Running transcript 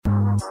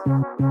All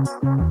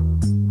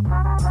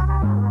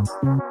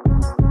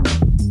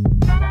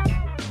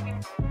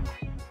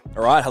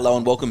right, hello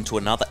and welcome to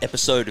another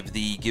episode of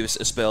the Give Us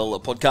a Spell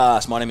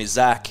podcast. My name is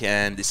Zach,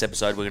 and this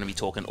episode we're going to be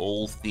talking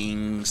all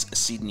things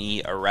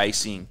Sydney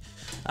racing.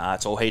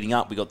 It's all heating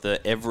up. We got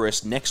the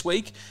Everest next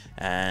week,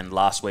 and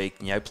last week,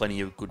 plenty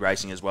of good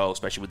racing as well,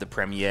 especially with the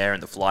Premiere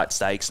and the Flight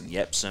Stakes and the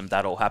Epsom.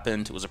 That all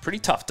happened. It was a pretty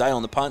tough day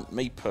on the punt.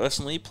 Me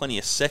personally, plenty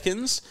of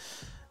seconds.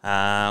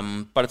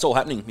 But it's all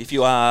happening. If you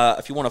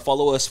want to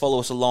follow us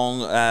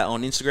along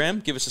on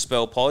Instagram. Give Us a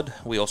Spell pod.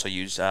 We also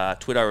use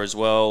Twitter as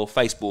well,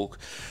 Facebook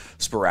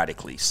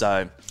sporadically.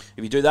 So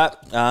if you do that,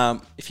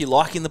 if you're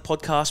liking the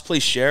podcast,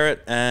 please share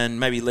it and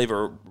maybe leave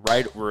a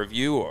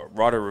review or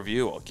write a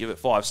review or give it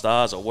 5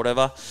 stars or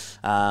whatever.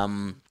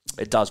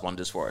 It does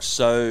wonders for us.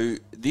 So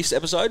this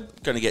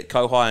episode, going to get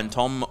Kohai and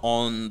Tom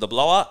on the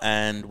blower,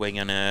 and we're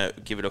going to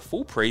give it a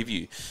full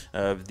preview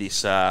of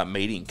this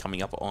meeting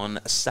coming up on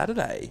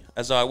Saturday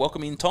as I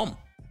welcome in Tom.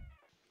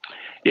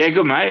 Yeah,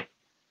 good, mate.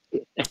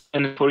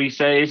 And the footy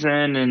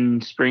season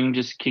and spring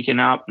just kicking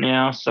up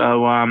now.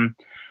 So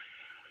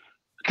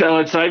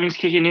daylight savings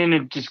kicking in,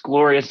 and just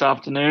glorious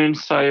afternoon.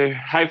 So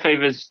hay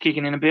fever's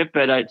kicking in a bit,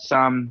 but it's it's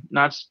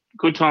a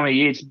good time of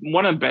year. It's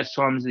one of the best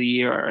times of the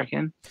year, I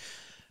reckon.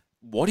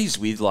 What is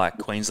with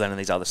Queensland and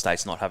these other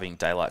states not having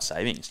daylight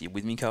savings? You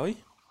with me, Coey?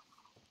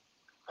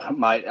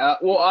 Mate,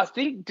 well, I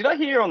think, did I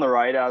hear on the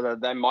radar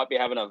that they might be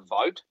having a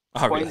vote,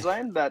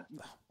 Queensland, really?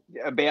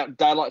 About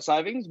daylight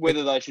savings,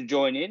 whether they should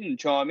join in and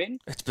chime in?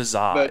 It's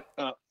bizarre.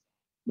 But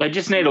they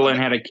just need to learn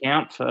how to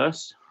count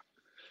first.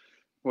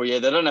 Well, yeah,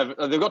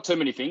 they've got too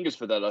many fingers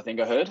for that, I think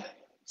I heard.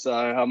 So,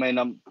 I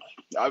mean,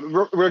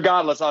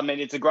 regardless, I mean,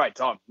 it's a great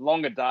time.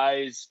 Longer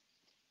days.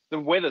 The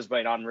weather's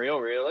been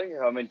unreal, really.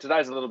 I mean,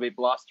 today's a little bit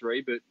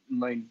blustery, but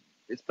I mean,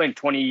 it's been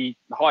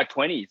high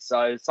 20s,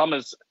 so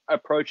summer's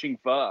approaching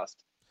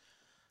fast.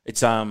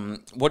 It's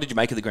what did you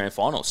make of the grand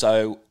final?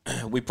 So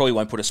we probably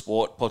won't put a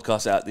sport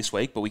podcast out this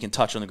week, but we can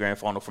touch on the grand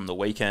final from the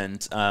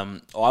weekend. I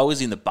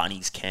was in the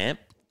Bunnies camp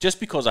just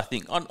because I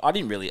think I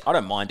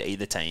don't mind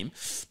either team,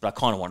 but I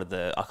kind of wanted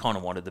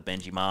the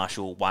Benji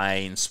Marshall,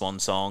 Wayne, Swan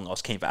Song. I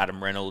was keen for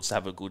Adam Reynolds to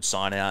have a good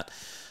sign out.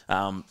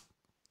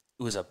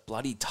 It was a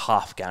bloody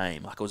tough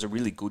game. It was a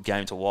really good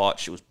game to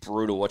watch. It was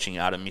brutal watching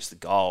Adam miss the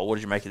goal. What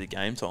did you make of the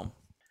game, Tom?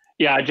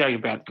 Yeah, I joke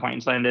about the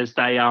Queenslanders.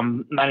 They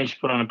managed to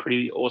put on a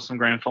pretty awesome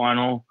grand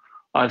final.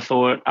 I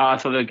thought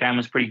the game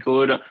was pretty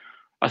good.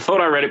 I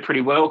thought I read it pretty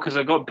well because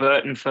I got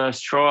Burton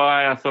first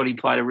try. I thought he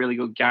played a really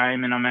good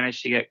game, and I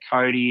managed to get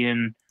Cody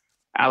and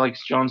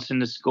Alex Johnson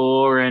to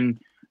score.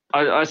 And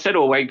I said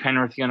all week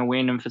Penrith are going to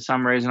win, and for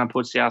some reason I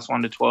put South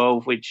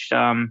 1-12, which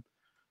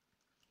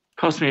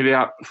cost me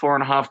about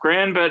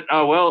 $4,500, but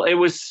oh well. It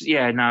was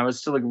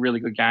still a really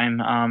good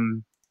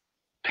game.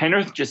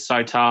 Penrith just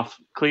so tough.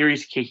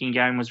 Cleary's kicking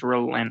game was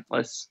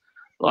relentless,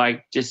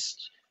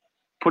 just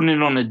putting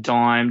it on a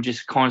dime,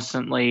 just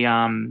constantly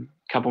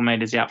couple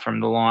meters out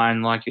from the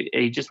line.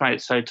 He just made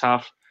it so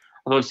tough.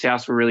 I thought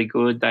South were really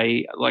good.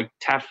 They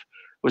Taff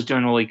was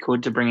doing all he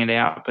could to bring it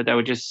out, but they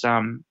were just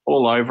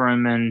all over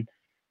him. And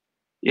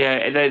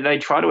yeah, they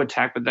tried to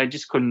attack, but they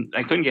just couldn't.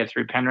 They couldn't get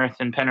through Penrith,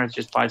 and Penrith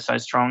just played so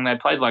strong. They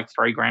played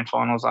 3 grand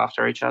finals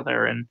after each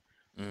other, and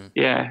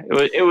yeah,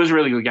 it was a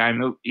really good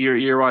game.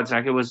 You're right,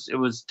 Zach. It was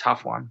a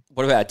tough one.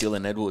 What about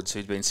Dylan Edwards,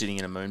 who's been sitting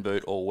in a moon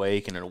boot all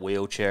week and in a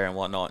wheelchair and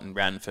whatnot, and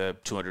ran for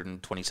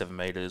 227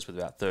 metres with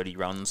about 30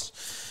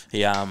 runs?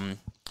 He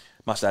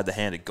must have had the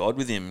hand of God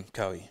with him,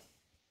 Coey.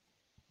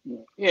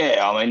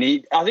 Yeah, I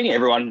mean, I think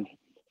everyone,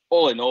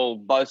 all in all,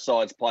 both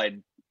sides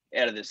played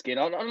out of their skin.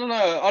 I don't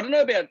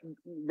know about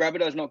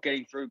Rabbitohs not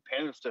getting through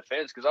Penrith's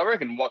defence, because I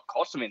reckon what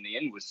cost them in the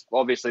end was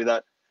obviously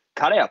that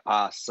cutout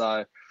pass.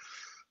 So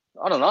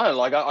I don't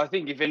know. I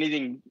think if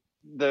anything,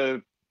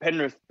 the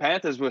Penrith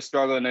Panthers were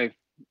struggling to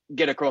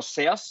get across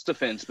South's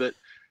defence. But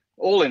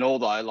all in all,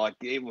 though,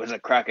 it was a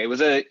cracker. It was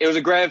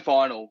a grand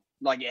final.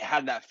 It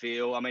had that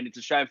feel. I mean, it's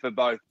a shame for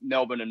both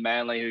Melbourne and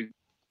Manly, who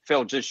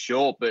fell just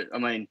short. But I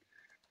mean,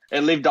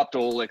 it lived up to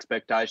all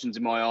expectations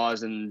in my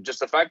eyes. And just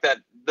the fact that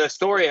the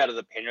story out of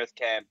the Penrith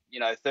camp,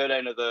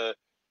 13 of the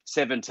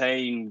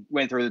 17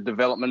 went through the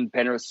development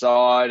Penrith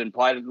side and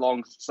played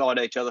alongside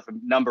each other for a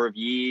number of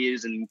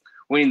years and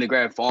winning the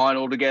grand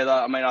final together.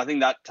 I mean, I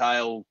think that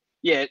tale,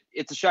 yeah,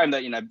 it's a shame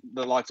that,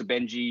 the likes of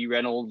Benji,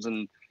 Reynolds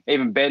and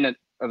even Bennett,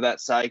 of that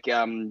sake,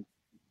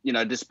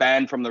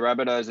 disband from the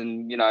Rabbitohs,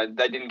 and,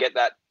 they didn't get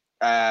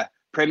that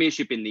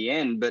premiership in the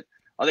end. But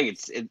I think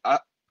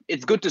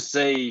it's good to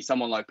see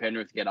someone like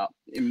Penrith get up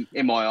in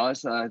my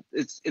eyes.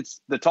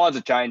 It's the tides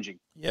are changing.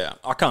 Yeah,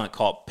 I can't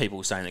cop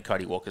people saying that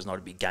Cody Walker's not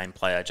a big game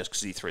player just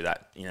because he threw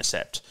that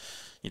intercept.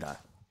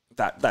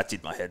 That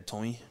did my head,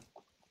 Tommy.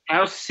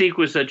 How sick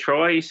was the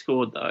try he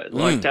scored,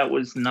 though? That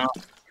was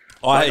nuts.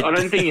 I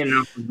don't think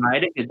enough was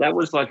made it. That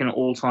was an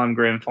all-time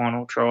grand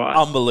final try.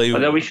 Unbelievable.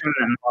 They'll be showing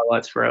that in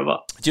highlights forever.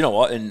 Do you know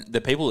what? And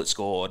the people that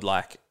scored,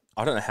 I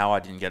don't know how I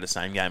didn't get a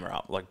same gamer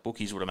up.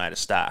 Bookies would have made a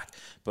stack.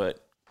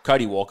 But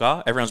Cody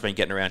Walker, everyone's been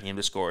getting around him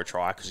to score a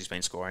try because he's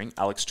been scoring.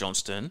 Alex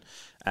Johnston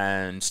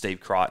and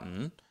Steve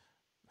Crichton.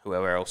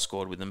 whoever else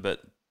scored with them.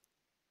 But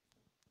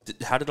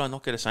how did I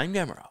not get a same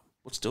gamer up?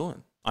 What's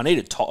doing? I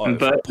needed Toto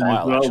for a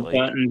pile,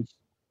 actually.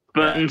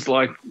 Burton's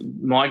like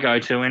my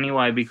go-to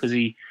anyway because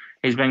he's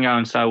been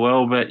going so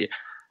well. But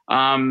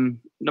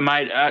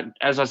mate,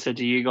 as I said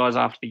to you guys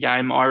after the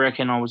game, I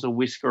reckon I was a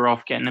whisker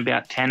off getting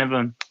about 10 of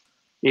them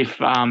if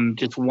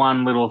just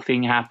one little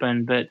thing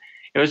happened. But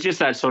it was just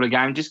that sort of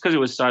game, just because it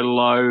was so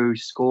low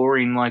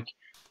scoring. Like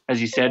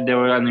as you said, there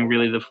were only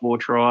really the 4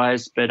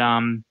 tries. But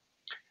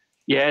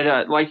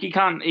like you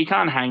can't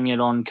hang it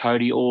on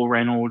Cody or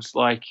Reynolds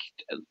like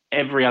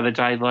every other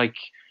day. Like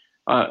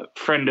a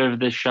friend of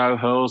the show,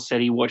 Hurl,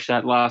 said he watched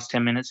that last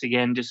 10 minutes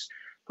again, just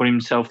put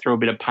himself through a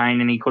bit of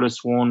pain, and he could have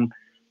sworn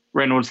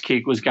Reynolds'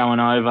 kick was going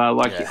over.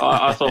 Like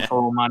I thought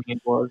for all money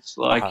it was.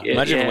 Like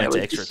imagine if it went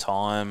to extra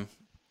time.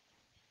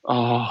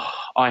 Oh,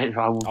 I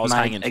was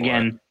hanging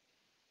again.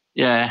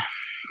 It. Yeah.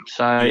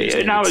 So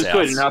it was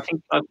good, and I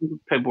think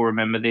people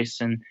remember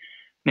this. And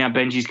now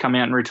Benji's come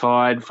out and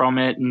retired from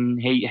it, and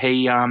he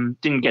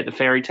didn't get the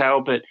fairy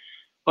tale, but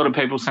a lot of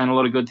people saying a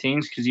lot of good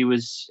things because he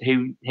was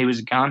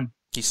a gun.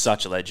 He's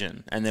such a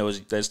legend, and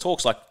there's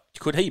talks like,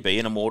 could he be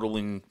an immortal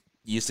in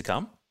years to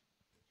come?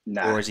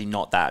 No. Or is he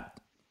not that?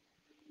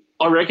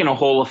 I reckon a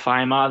Hall of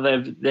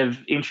Famer. They've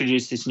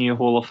introduced this new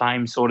Hall of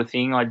Fame sort of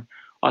thing. I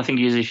think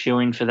he's a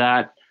shoo-in for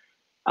that.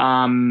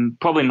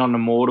 Probably not an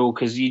immortal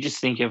because you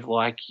just think of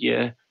like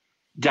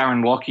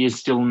Darren Lockyer is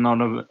still not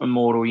an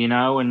immortal,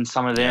 and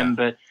some of them,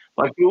 but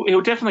like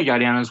he'll definitely go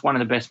down as one of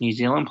the best New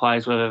Zealand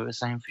players we've ever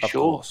seen for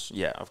sure. Of course,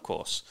 yeah, of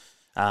course.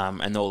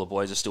 And all the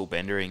boys are still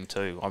bendering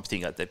too. I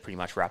think that they're pretty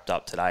much wrapped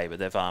up today, but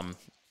they've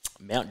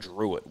Mount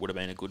Druitt would have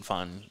been a good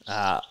fun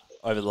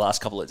over the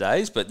last couple of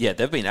days. But yeah,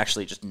 they've been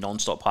actually just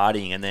non-stop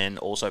partying, and then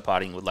also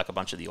partying with like a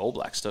bunch of the All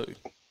Blacks too.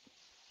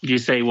 Did you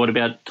see what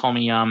about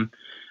Tommy's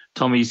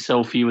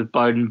selfie with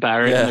Bowden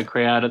Barrett in the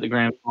crowd at the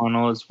grand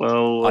final as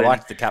well? I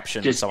liked the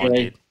caption someone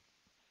did.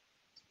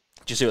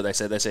 Did you see what they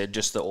said? They said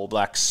just the All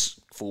Blacks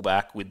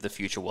fullback with the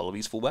future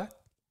Wallabies fullback.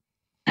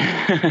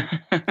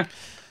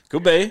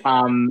 Could be.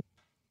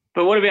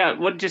 But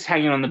what just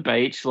hanging on the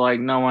beach? Like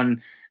no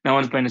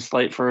one's been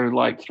asleep for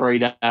like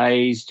 3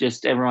 days.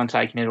 Just everyone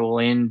taking it all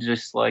in.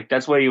 Just like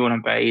that's where you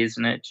want to be,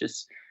 isn't it?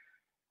 Just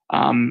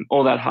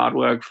all that hard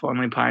work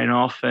finally paying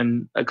off.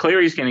 And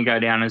Cleary's going to go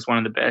down as one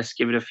of the best.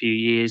 Give it a few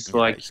years. Yeah,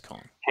 like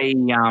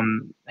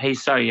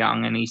he's so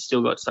young and he's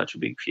still got such a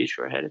big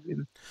future ahead of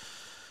him.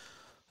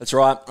 That's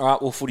right. All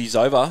right, well, footy's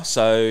over.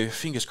 So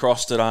fingers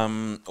crossed that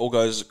all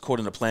goes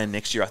according to plan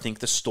next year. I think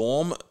the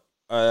Storm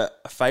are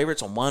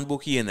favourites on one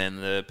bookie, and then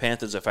the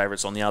Panthers are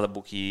favourites on the other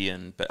bookie.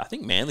 But I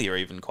think Manly are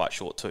even quite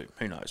short too.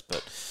 Who knows?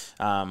 But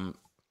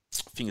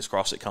fingers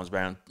crossed it comes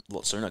around a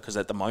lot sooner, because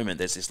at the moment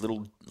there's this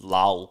little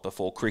lull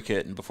before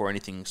cricket and before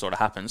anything sort of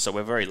happens. So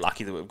we're very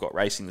lucky that we've got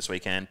racing this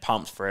weekend,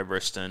 pumped for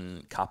Everest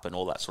and Cup and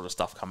all that sort of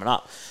stuff coming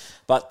up.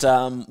 But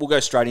we'll go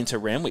straight into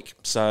Randwick.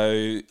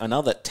 So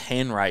another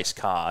 10 race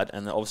card,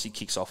 and it obviously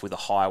kicks off with a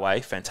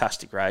highway,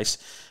 fantastic race.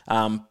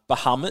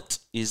 Bahamut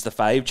is the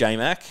fave,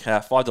 J-Mac,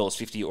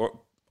 $5.50 or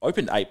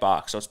opened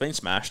 $8, so it's been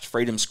smashed.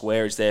 Freedom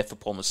Square is there for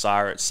Paul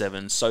Masara at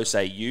 7. So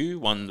Say You,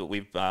 one that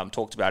we've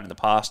talked about in the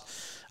past.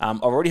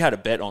 I've already had a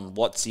bet on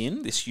what's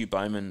in this Hugh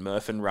Bowman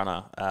Murphin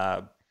runner.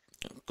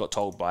 Got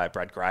told by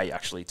Brad Gray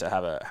actually to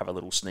have a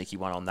little sneaky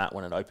one on that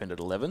when it opened at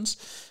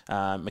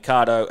 11s.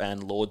 Mikado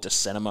and Lord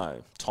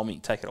DeCenemo. Tommy,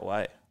 take it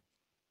away.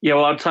 Yeah,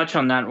 well, I'll touch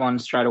on that one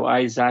straight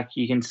away, Zach.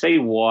 You can see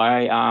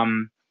why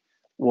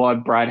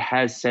Brad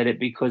has said it,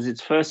 because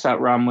its first up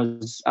run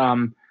was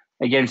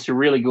against a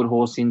really good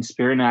horse in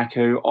Spiranak,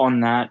 who on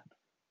that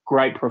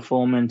great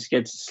performance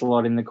gets a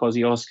slot in the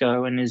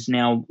Kosciuszko and is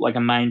now like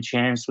a main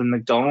chance with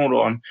McDonald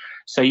on.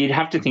 So you'd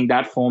have to think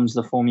that form's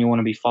the form you want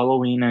to be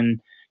following, and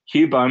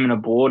Hugh Bowman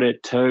aboard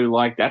it too.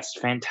 Like, that's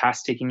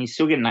fantastic, and he's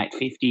still getting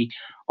 $8.50.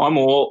 I'm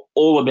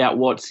all about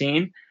what's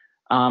in.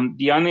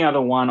 The only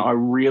other one I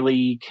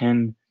really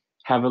can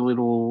have a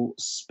little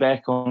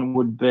spec on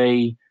would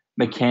be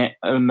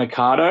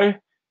Mikado,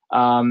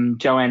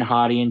 Joanne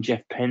Hardy and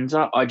Jeff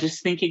Penza. I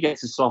just think he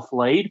gets a soft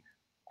lead.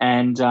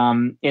 And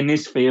in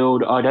this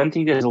field, I don't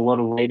think there's a lot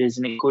of leaders,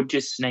 and it could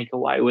just sneak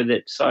away with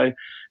it. So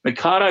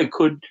Mikado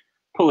could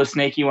pull a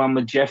sneaky one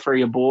with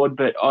Jeffrey aboard,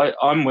 but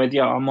I'm with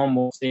you. I'm on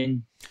what's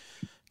in.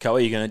 Coe, are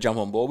you going to jump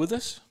on board with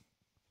us?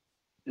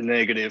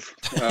 Negative.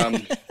 Fair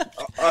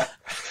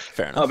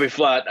enough. I'll be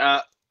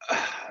flat.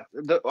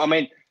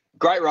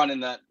 Great run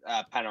in that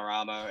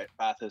Panorama at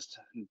Bathurst.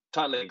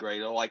 Totally agree.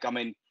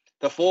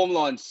 The form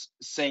lines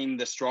seem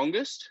the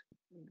strongest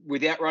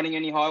without running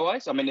any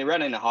highways. They're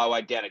running a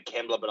highway down at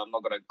Kembla, but I'm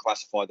not going to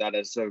classify that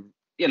as a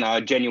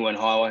genuine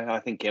highway. I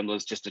think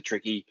Kembla's just a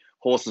tricky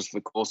horses for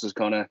courses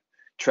kind of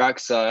track.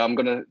 So I'm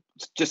going to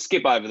just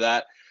skip over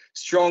that.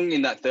 Strong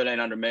in that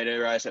 1,300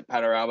 metre race at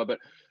Panorama, but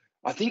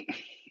I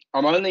think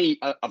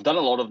I've done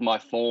a lot of my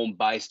form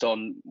based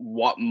on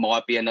what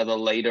might be another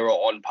leader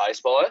or on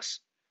pace bias.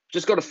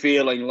 Just got a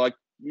feeling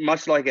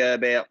much like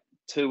about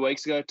 2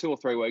 or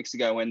 3 weeks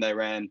ago when they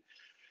ran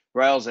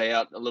rails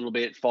out a little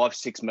bit,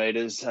 5-6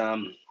 metres.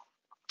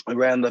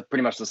 around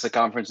pretty much the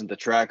circumference of the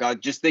track. I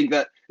just think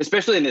that,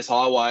 especially in this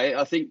highway,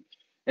 I think,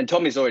 and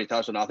Tommy's already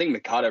touched on it, I think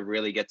Mikado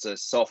really gets a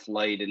soft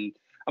lead. And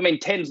I mean,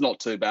 10's not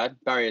too bad,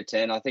 barrier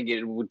 10. I think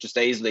it would just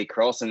easily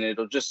cross and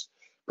it'll just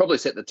probably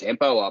set the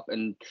tempo up.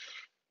 And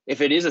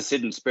if it is a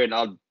sit and sprint,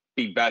 I'd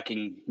be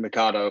backing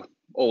Mikado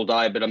all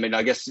day. But I mean,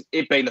 I guess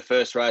it being the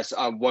first race,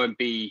 I won't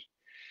be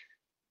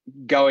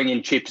going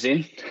in chips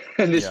in.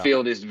 This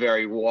field is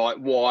very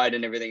wide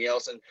and everything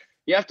else. And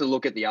you have to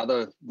look at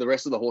the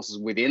rest of the horses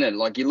within it.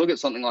 Like you look at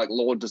something like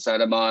Lord de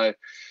Sanamo,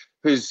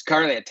 who's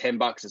currently at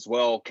 $10 as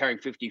well, carrying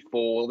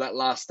 54. That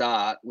last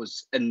start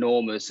was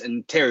enormous.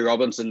 And Terry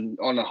Robinson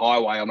on the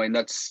highway, I mean,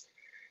 that's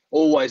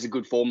always a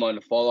good form line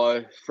to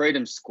follow.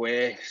 Freedom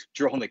Square,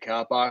 draw on the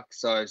car park.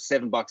 So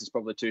 $7 is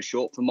probably too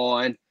short for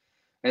mine.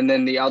 And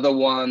then the other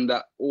one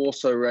that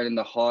also ran in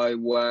the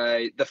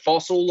highway, the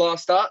Fossil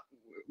last start,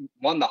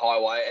 won the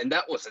highway, and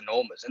that was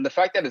enormous. And the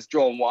fact that it's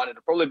drawn one,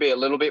 it'll probably be a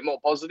little bit more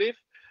positive.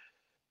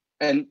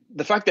 And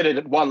the fact that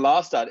it won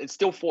last start, it's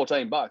still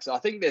 $14. I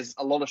think there's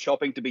a lot of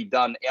shopping to be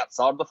done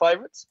outside of the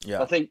favourites.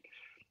 Yeah. I think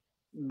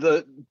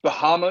the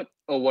Bahamut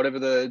or whatever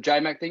the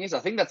JMac thing is, I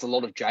think that's a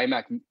lot of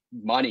JMac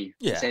money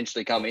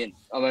essentially come in.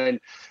 I mean,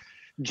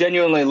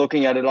 genuinely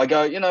looking at it, I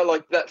go,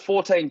 like that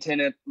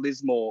 14-10 at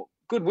Lismore,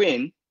 good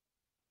win,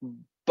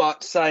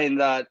 but saying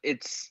that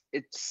it's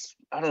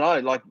I don't know,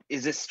 like,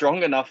 is this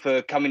strong enough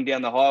for coming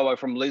down the highway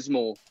from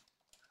Lismore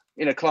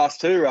in a Class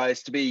 2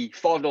 race to be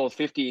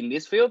 $5.50 in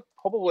this field?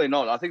 Probably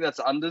not. I think that's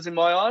unders in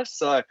my eyes.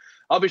 So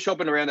I'll be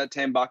shopping around that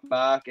 $10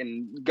 mark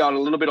and going a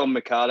little bit on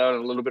Mikado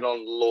and a little bit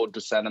on Lord de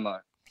Sanamo.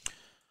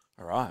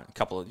 All right, a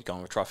couple of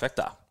going with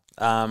trifecta.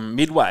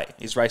 Midway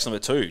is race number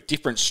 2.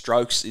 Different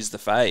Strokes is the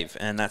fave,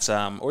 and that's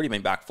already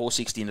been back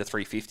 460 into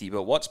 350.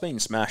 But what's been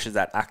smashed is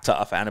that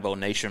Acta for Annabelle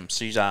Neesham.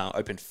 She's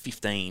opened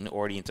 15,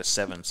 already into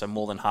 7, so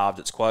more than halved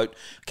its quote.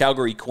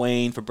 Calgary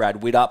Queen for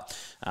Brad Widdup.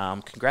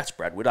 Congrats,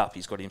 Brad Widdup.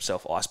 He's got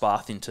himself ice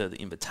bath into the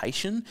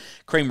invitation.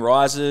 Cream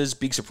Rises,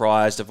 big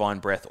surprise. Divine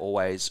Breath,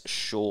 always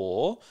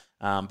sure.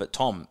 But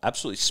Tom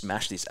absolutely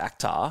smashed this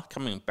Acta,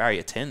 coming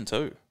barrier 10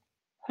 too.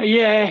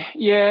 Yeah,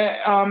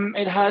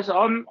 it has.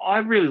 I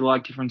really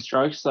like Different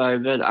Strokes though,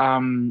 but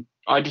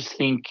I just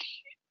think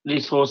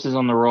this horse is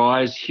on the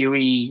rise.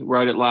 Huey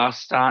rode it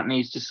last start and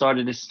he's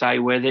decided to stay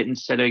with it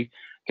instead of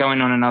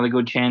going on another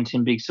good chance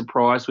in Big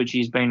Surprise, which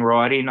he's been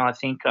riding. I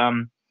think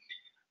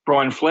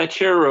Brian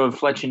Fletcher of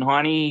Fletcher and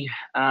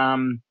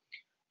Heine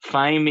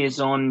fame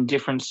is on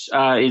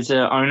is an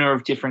owner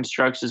of Different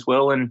Strokes as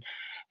well, and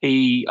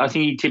I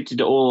think he tipped it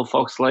to all of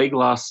Fox League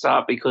last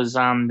start because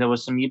there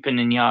was some yipping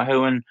and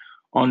yahooing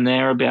on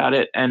there about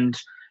it, and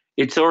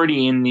it's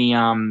already in the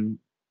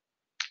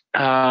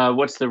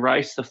what's the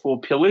race, the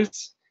Four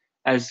Pillars,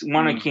 as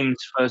one of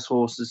Kim's first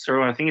horses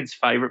through. I think it's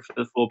favourite for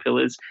the Four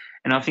Pillars,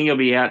 and I think he'll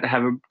be out to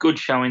have a good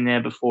showing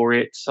there before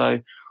it.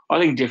 So I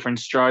think Different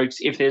Strokes.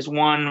 If there's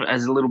one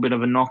as a little bit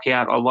of a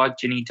knockout, I like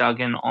Jenny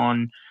Duggan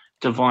on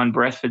Divine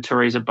Breath for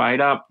Teresa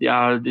Beta.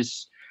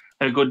 This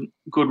had a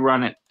good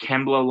run at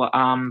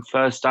Kembla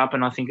first up,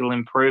 and I think it'll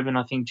improve. And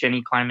I think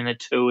Jenny claiming the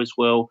 2 as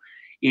well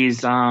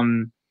is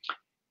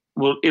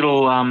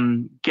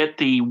it'll get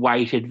the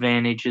weight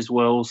advantage as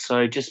well,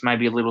 so just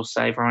maybe a little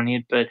saver on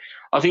it. But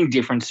I think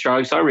Different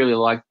Strokes, I really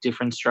like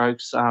Different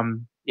Strokes.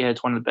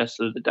 It's one of the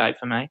best of the day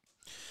for me.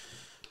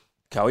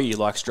 Cowie, you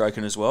like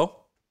stroking as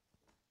well?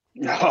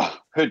 Oh,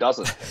 who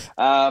doesn't?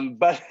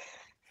 But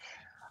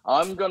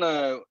I'm going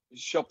to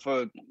shop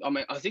for,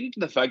 I think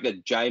the fact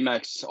that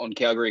J-Max on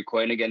Calgary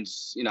Queen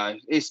against,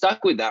 he's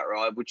stuck with that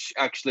ride, which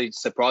actually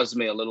surprises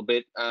me a little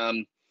bit.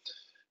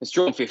 It's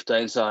drawn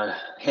 15, so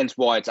hence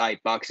why it's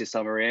 $8 this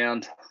time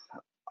around.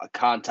 I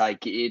can't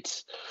take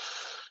it.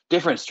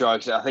 Different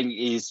Strokes, I think,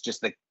 is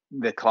just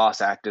the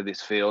class act of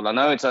this field. I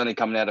know it's only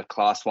coming out of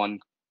Class 1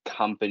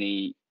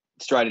 company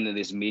straight into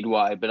this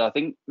midway, but I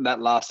think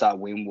that last start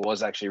win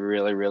was actually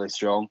really, really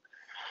strong.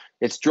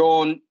 It's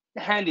drawn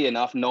handy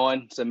enough,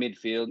 9, so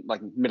midfield,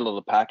 like middle of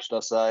the pack, should I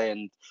say.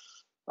 And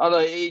I don't know,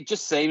 it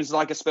just seems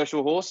like a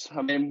special horse.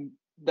 I mean,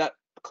 that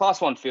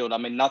Class 1 field,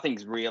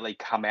 nothing's really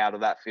come out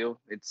of that field.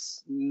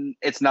 It's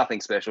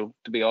nothing special,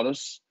 to be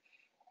honest.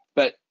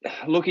 But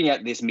looking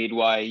at this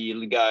midway,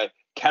 you go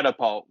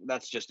Catapult.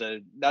 That's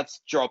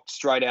dropped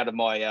straight out of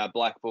my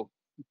black book.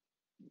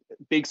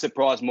 Big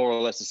surprise, more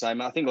or less the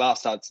same. I think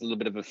last start's a little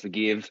bit of a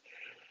forgive.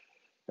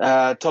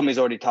 Tommy's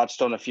already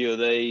touched on a few of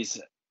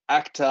these.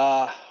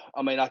 Acta,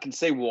 I can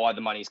see why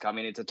the money's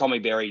coming. It's a Tommy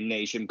Berry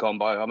Neesham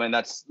combo.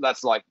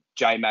 That's like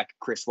J-Mac,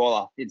 Chris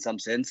Waller in some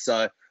sense.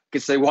 So can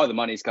see why the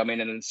money's come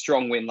in, and a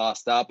strong win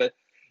last start. But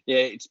yeah,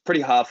 it's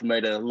pretty hard for me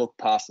to look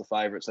past the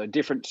favourite. So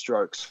Different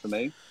Strokes for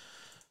me.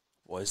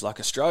 Always like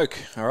a stroke.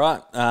 All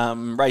right.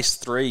 Race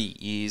 3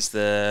 is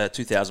the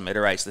 2,000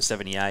 metre race, the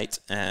 78.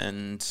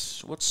 And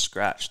what's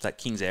scratched? That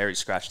King's Air is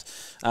scratched.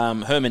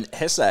 Herman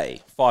Hesse,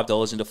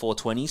 $5 into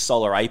 420.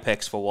 Solar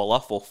Apex for Waller,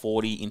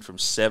 440 in from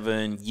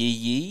 7.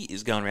 Yee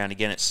is going around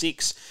again at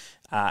 6.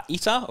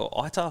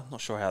 Ita,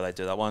 not sure how they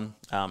do that one.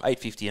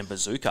 850 and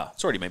Bazooka.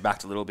 It's already been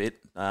backed a little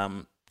bit.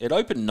 it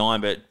opened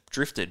 9, but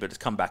drifted, but it's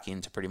come back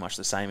into pretty much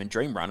the same. And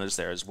Dream Runners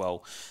there as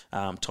well.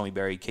 Tommy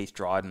Berry, Keith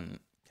Dryden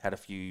had a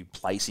few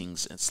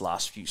placings in its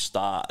last few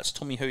starts.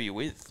 Tommy, who are you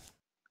with?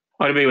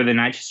 I'd be with the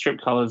Nature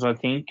Strip colours, I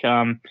think.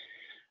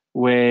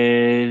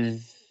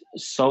 With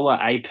Solar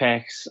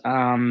Apex,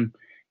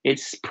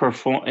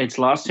 its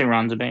last 2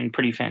 runs have been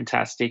pretty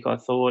fantastic, I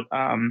thought.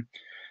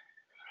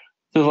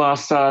 The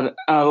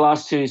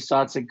last 2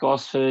 starts at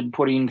Gosford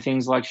put in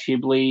things like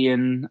Shibley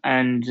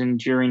and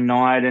Enduring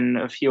Night and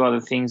a few other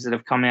things that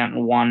have come out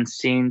and won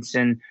since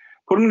and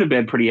put them to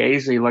bed pretty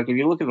easily. Like if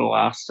you look at the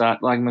last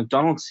start, like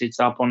McDonald sits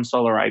up on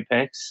Solar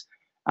Apex.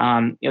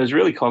 It was a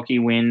really cocky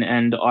win,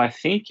 and I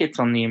think it's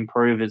on the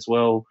improve as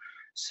well.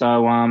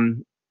 So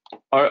I'm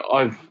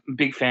a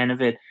big fan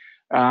of it.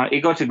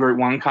 It got to Group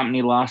 1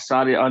 company last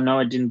start. I know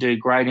it didn't do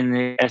great in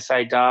the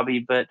SA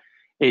Derby, but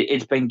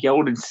it's been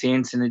gelded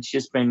since, and it's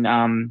just been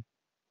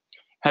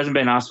hasn't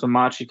been asked for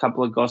much. A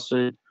couple of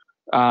Gosford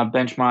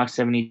benchmark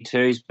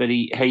 72s, but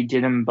he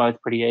did them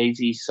both pretty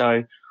easy.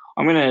 So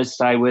I'm going to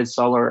stay with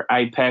Solar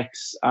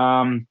Apex.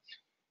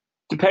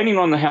 Depending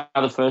on how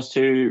the first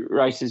 2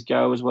 races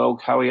go as well,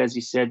 Coey, as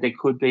you said, there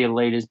could be a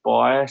leader's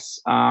bias.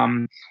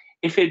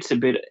 If it's a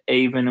bit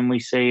even and we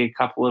see a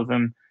couple of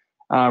them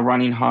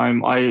running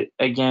home,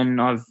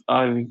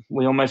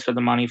 we almost got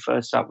the money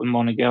first up with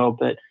Monaghan,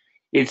 but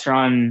its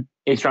run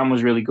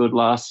was really good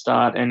last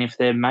start, and if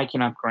they're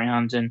making up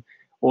ground and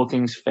all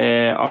things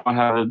fair, I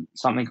have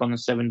something on the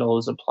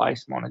 $7 a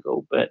place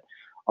Monaghan, but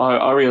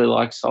I really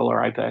like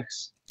Solar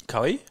Apex.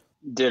 Coey?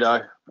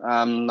 Ditto.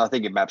 I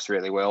think it maps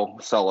really well.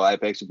 Solar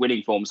Apex,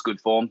 winning form's good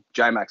form.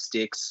 J-Mac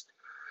sticks.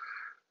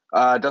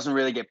 Doesn't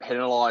really get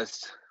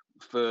penalised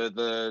for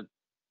the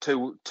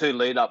two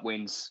lead-up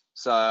wins.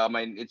 So, I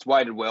mean, it's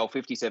weighted well,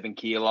 57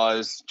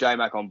 kilos,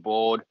 J-Mac on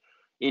board,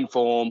 in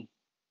form.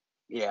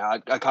 Yeah,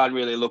 I can't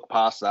really look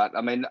past that.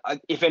 I mean,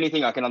 if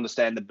anything, I can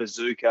understand the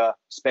bazooka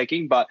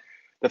specking, but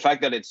the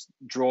fact that it's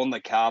drawn the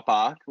car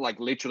park, like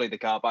literally the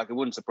car park, it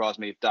wouldn't surprise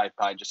me if Dave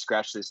Payne just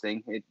scratched this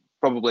thing. It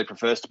probably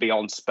prefers to be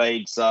on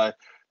speed. So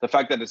the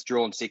fact that it's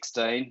drawn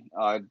 16,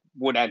 I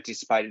would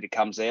anticipate it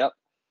comes out,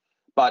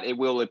 but it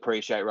will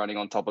appreciate running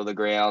on top of the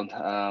ground.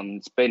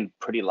 It's been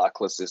pretty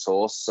luckless, this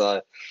horse. So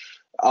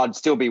I'd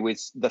still be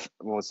with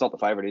it's not the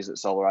favourite, is it,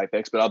 Solar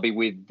Apex, but I'll be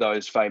with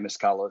those famous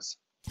colours.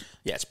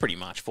 Yeah, it's pretty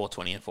much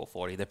 420 and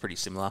 440. They're pretty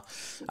similar.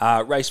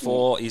 Race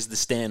 4 is the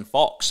Stan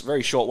Fox.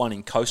 Very short one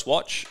in Coast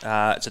Watch.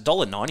 It's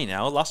 $1.90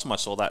 now. Last time I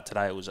saw that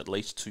today, it was at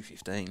least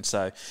 $2.15.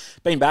 So,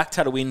 been backed,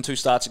 had a win 2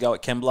 starts ago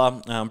at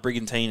Kembla.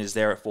 Brigantine is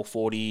there at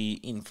 440,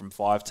 in from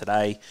 5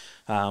 today.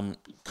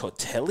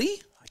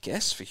 Cortelli, I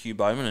guess, for Hugh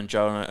Bowman and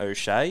Jonah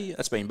O'Shea.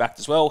 That's been backed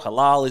as well.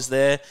 Halal is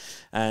there.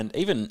 And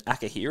even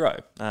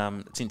Akahiro.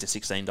 It's into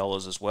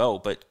 $16 as well.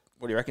 But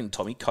what do you reckon,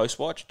 Tommy? Coast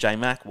Watch,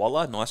 J-Mac,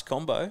 Waller, nice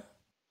combo.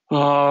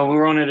 Oh, we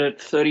were on it at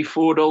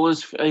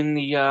 $34 in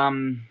the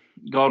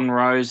Golden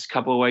Rose a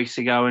couple of weeks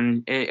ago,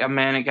 and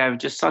it gave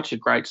just such a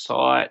great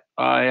sight.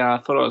 I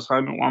thought I was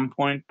home at one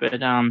point, but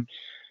again,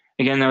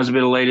 there was a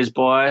bit of leaders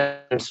by,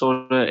 and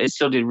it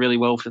still did really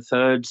well for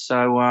third.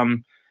 So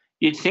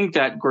you'd think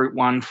that Group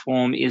 1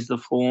 form is the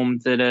form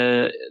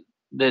that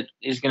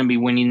is going to be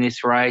winning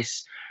this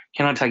race.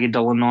 Can I take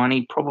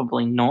 $1.90?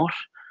 Probably not.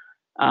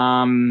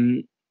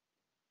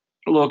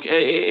 Look,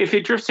 if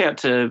it drifts out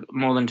to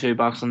more than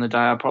 $2 on the day,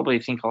 I probably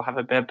think I'll have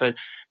a bet, but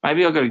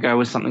maybe I've got to go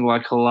with something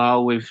like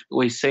Halal.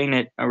 We've seen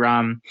it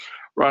run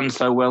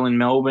so well in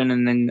Melbourne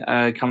and then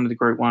come to the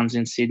Group 1s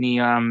in Sydney.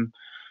 Even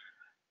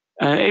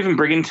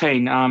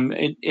Brigantine,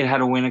 it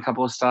had a win a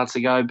couple of starts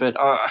ago, but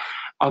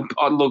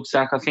look,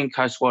 Zach, I think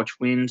Coast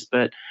Watch wins,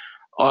 but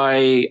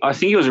I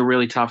think it was a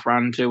really tough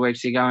run 2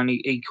 weeks ago, and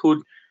he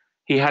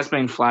has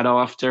been flat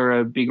after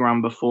a big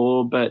run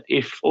before, but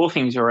if all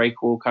things are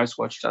equal, Coast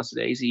Watch does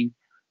it easy.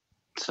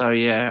 So,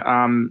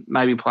 yeah,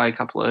 maybe play a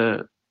couple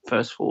of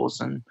first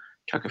 4s and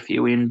chuck a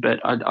few in, but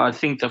I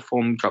think the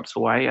form drops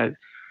away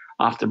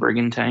after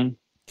Brigantine.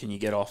 Can you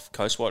get off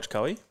Coast Watch,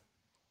 Coey?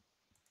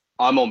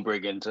 I'm on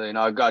Brigantine.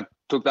 I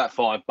took that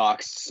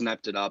 $5,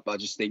 snapped it up. I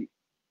just think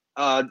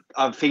I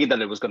figured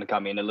that it was going to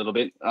come in a little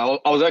bit. I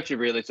was actually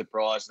really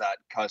surprised that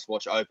Coast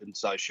Watch opened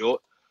so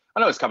short.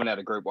 I know it's coming out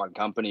of Group 1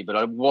 company, but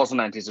I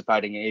wasn't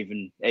anticipating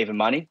even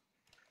money.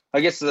 I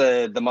guess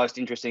the most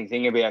interesting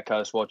thing about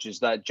Coast Watch is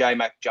that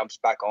J-Mac jumps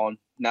back on,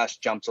 Nash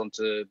jumps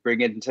onto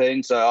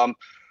Brigantine. So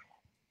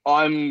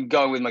I'm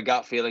going with my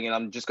gut feeling, and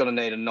I'm just going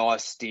to need a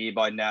nice steer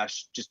by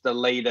Nash, just the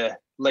leader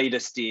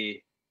steer,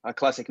 a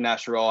classic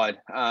Nash ride.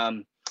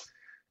 I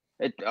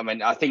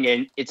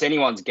think it's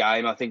anyone's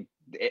game. I think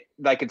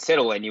they could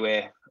settle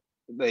anywhere,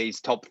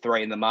 these top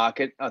 3 in the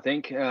market, I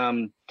think.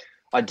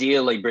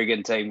 Ideally,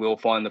 Brigantine will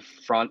find the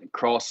front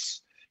cross,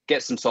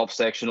 get some soft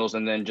sectionals,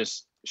 and then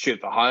just shoot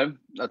for home.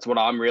 That's what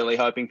I'm really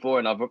hoping for,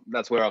 and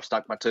that's where I've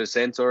stuck my 2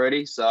 cents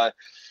already. So,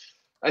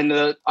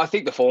 and I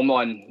think the form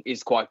line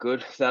is quite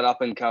good. That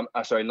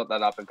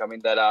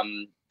that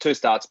 2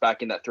 starts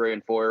back in that 3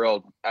 and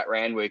 4-year-old at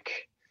Randwick,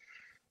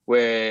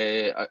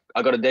 where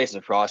I got a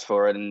decent price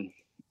for it, and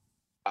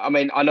I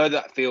mean, I know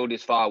that field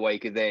is far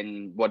weaker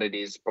than what it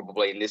is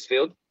probably in this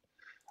field.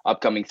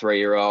 Upcoming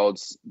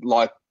 3-year-olds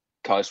like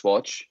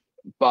Coastwatch,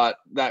 but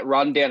that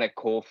run down at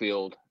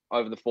Caulfield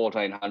over the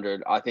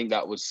 1400, I think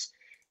that was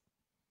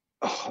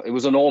it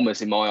was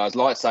enormous in my eyes.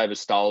 Lightsaber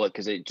stole it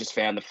because it just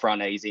found the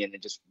front easy and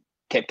it just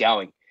kept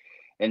going,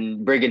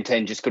 and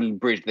Brigantine just couldn't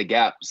bridge the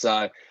gap.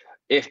 So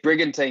if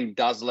Brigantine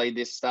does lead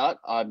this start,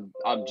 I'm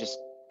just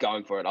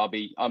going for it.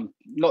 I'm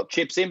not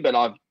chips in, but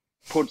I've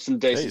put some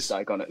decent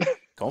stake on it.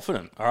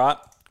 Confident. All right.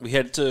 We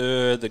head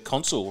to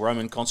the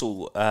Roman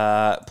Consul,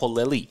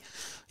 Paulelli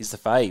is the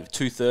fave.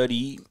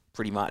 230,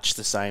 pretty much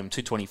the same.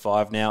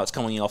 225 now. It's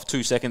coming off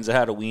 2 seconds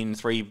ahead to win.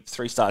 Three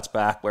starts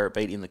back where it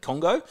beat in the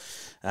Congo.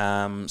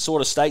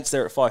 Sort of States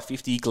there at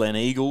 550. Glen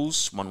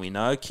Eagles, one we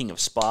know. King of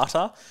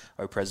Sparta.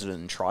 President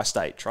and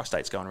Tri-State.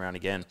 Tri-State's going around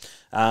again.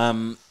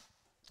 God,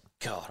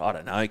 I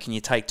don't know. Can you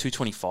take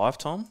 225,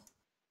 Tom?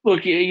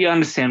 Look, you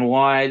understand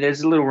why.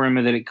 There's a little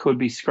rumour that it could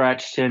be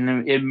scratched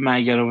and it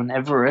may go to an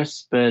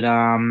Everest, but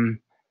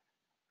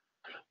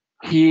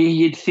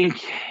you'd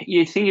think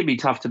it'd be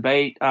tough to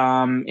beat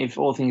if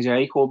all things are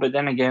equal. But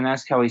then again,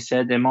 as Kelly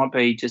said, there might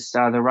be just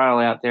the rail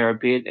out there a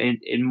bit.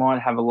 It might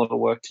have a lot of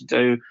work to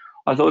do.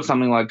 I thought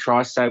something like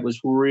Tri-State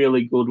was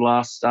really good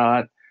last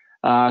start,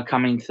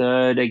 coming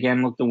third.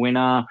 Again, look, the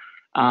winner,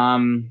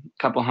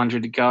 couple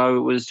hundred to go.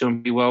 It was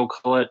doing pretty well,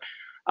 call it.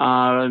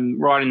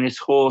 Riding this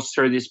horse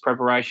through this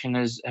preparation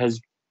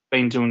has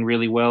been doing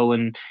really well,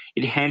 and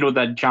it handled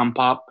that jump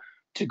up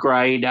to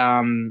grade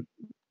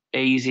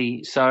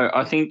easy. So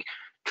I think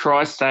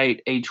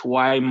Tri-State each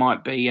way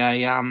might be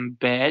a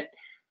bet.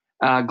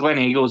 Glen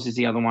Eagles is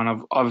the other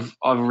one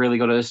I've really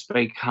got to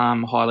speak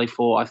highly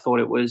for. I thought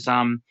it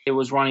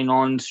was running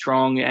on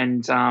strong,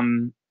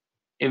 and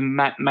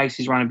it makes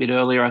his run a bit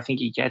earlier. I think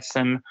he gets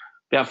them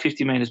about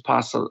 50 metres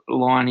past the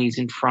line. He's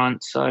in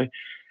front, so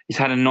he's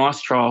had a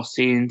nice trial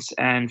since,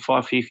 and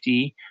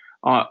 550.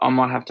 I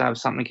might have to have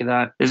something of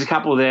that. There's a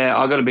couple there.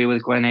 I've got to be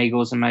with Glen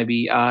Eagles and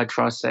maybe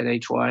Tri-State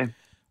each way.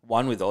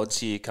 One with odds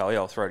here, Kelly,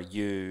 I'll throw to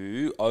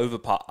you.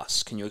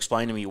 Overpass. Can you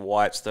explain to me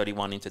why it's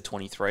 31 into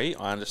 23?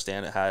 I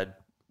understand it had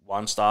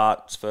one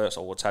start first,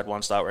 or it's had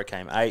one start where it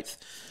came 8th.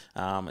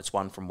 It's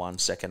one from 1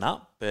 second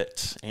up.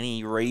 But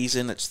any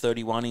reason it's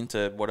 31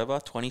 into whatever,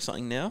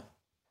 20-something now?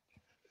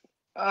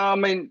 I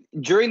mean,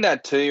 during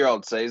that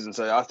 2-year-old season,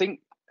 so I think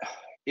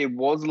it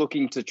was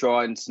looking to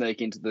try and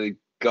sneak into the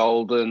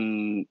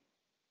golden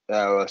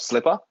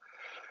slipper.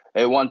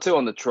 It won 2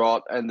 on the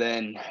trot, and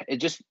then it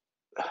just...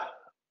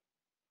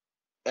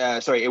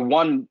 it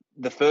won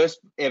the first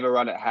ever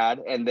run it had,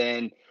 and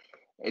then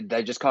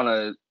they just kind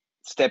of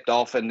stepped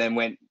off and then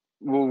went,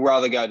 we'll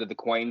rather go to the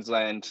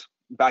Queensland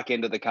back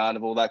end of the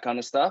carnival, that kind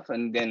of stuff.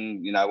 And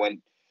then,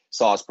 when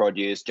Size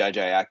Produce, JJ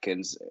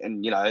Atkins,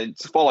 and,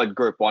 it's followed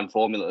Group 1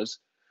 formulas.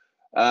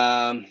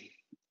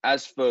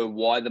 As for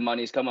why the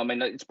money's come, I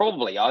mean, it's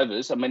probably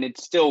overs. I mean,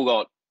 it's still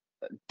got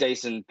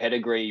decent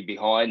pedigree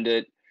behind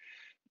it,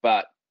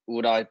 but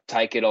would I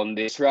take it on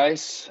this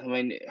race? I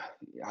mean,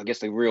 I guess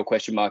the real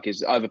question mark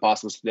is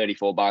Overpass was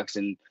 $34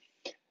 and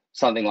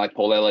something like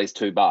Paulelli's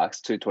 $2,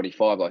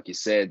 $2.25, like you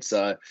said.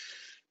 So,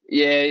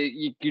 yeah,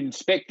 you can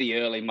expect the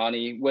early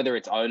money, whether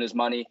it's owner's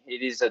money.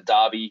 It is a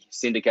Derby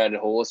syndicated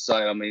horse. So,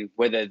 I mean,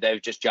 whether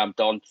they've just jumped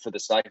on for the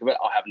sake of it,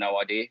 I have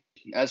no idea.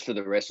 As for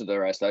the rest of the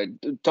race, though,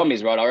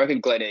 Tommy's right. I reckon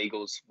Glen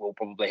Eagles will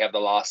probably have the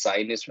last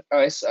say in this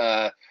race.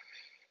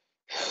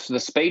 The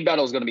speed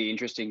battle is going to be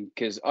interesting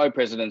because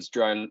President's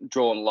drawn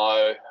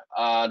low.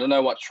 I don't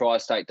know what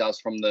Tri-State does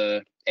from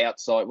the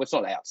outside. Well, it's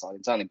not outside.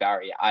 It's only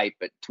barrier 8,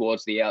 but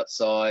towards the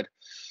outside.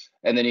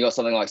 And then you got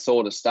something like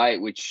Sword of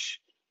State, which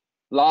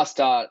last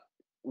start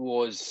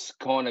was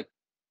kind of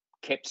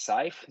kept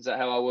safe. Is that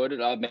how I worded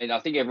it? I mean, I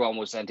think everyone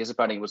was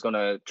anticipating it was going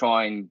to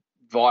try and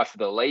vie for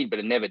the lead, but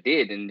it never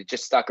did. And it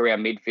just stuck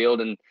around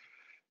midfield, and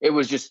it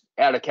was just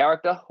out of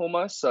character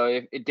almost.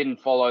 So it didn't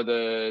follow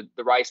the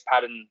race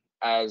pattern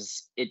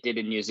as it did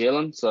in New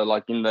Zealand. So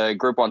like in the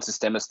Group 1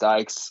 Sistema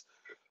Stakes,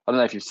 I don't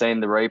know if you've seen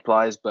the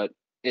replays, but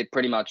it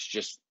pretty much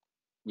just,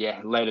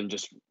 led and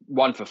just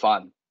won for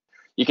fun.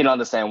 You can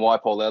understand why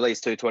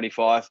Paulelli's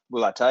 $2.25.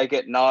 Will I take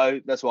it?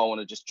 No. That's why I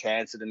want to just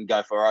chance it and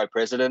go for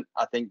President.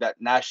 I think that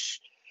Nash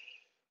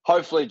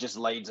hopefully just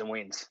leads and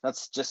wins.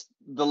 That's just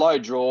the low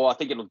draw. I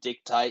think it'll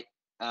dictate.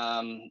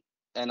 And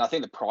I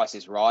think the price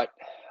is right.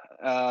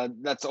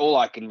 That's all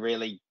I can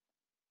really,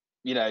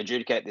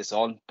 adjudicate this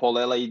on.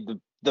 Paulelli,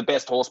 the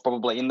best horse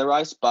probably in the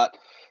race, but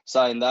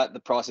saying that, the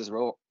price is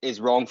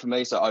wrong for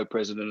me, so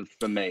President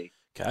for me.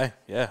 Okay,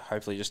 yeah,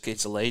 hopefully just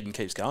gets the lead and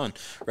keeps going.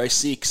 Race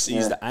 6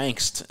 is the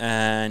Angst,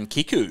 and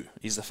Kiku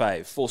is the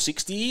fave.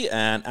 460,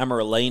 and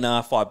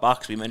Amaralina,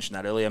 $5. We mentioned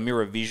that earlier.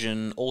 Mirror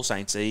Vision, All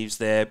Saints Eves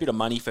there. A bit of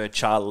money for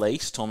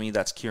Charlize. Tommy,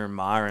 that's Kieran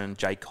Maher and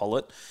Jay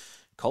Collett.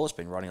 Collett's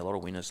been running a lot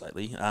of winners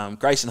lately.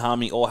 Grace and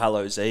Harmony, All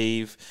Hallows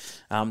Eve.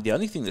 The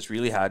only thing that's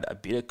really had a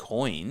bit of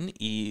coin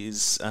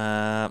is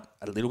a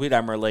little bit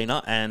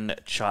Amaralina and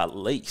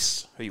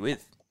Charlize. Who are you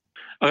with?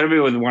 I'm going to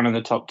be with one of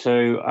the top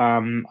two.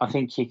 I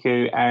think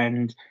Kiku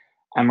and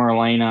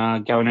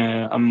Amaralina going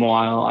a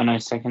mile. I know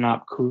second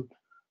up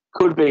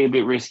could be a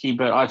bit risky,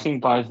 but I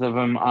think both of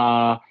them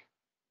are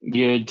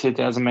good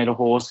 2,000-meter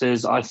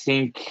horses.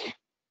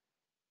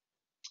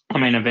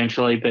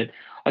 Eventually, but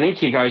I think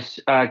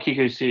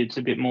Kiku suits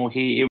a bit more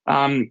here.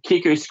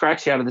 Kiku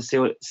scratched out of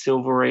the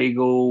Silver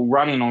Eagle,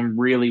 running on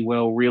really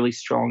well, really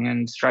strong,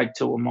 and straight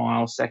to a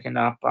mile. Second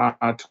up,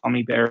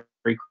 Tommy Berry,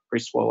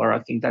 Chris Waller. I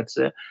think that's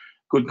a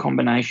good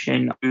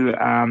combination.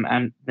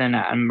 And then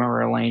at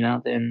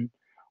Marlena, then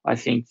I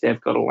think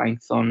they've got a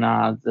length on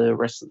the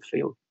rest of the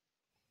field.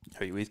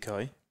 Who are you with,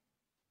 Coy?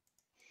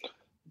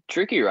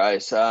 Tricky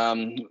race.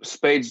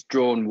 Speed's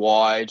drawn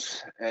wide.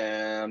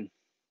 I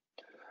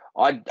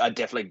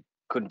definitely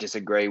couldn't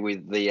disagree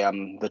with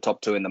the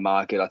top two in the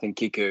market. I think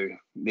Kiku,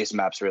 this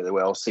maps really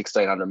well,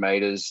 1,600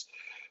 metres.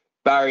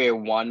 Barrier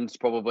 1's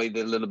probably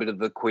the little bit of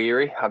the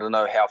query. I don't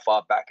know how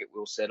far back it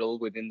will settle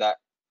within that.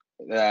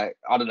 I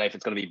don't know if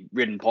it's going to be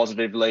ridden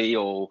positively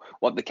or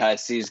what the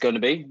case is going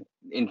to be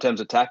in terms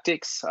of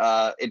tactics.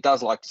 It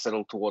does like to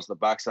settle towards the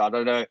back, so I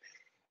don't know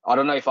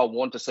if I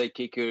want to see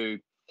Kiku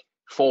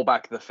fall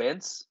back the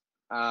fence.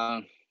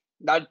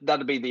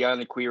 That'd be the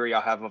only query I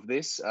have of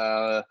this.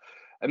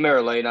 And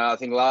Marlena, I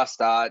think last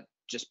start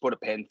just put a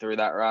pen through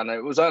that run.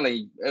 It was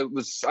only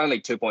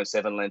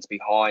 2.7 lengths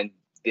behind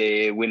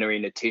their winner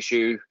in a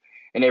tissue,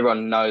 and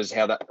everyone knows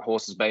how that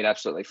horse has been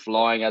absolutely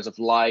flying as of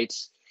late.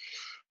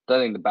 Don't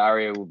think the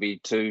barrier will be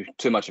too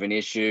much of an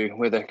issue.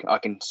 Whether I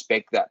can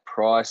spec that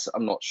price,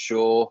 I'm not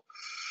sure.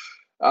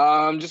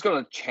 I'm just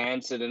going to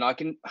chance it, and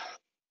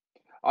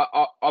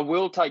I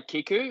will take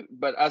Kiku,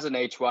 but as an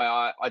each way,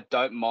 I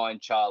don't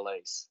mind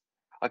Charlize.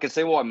 I can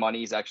see why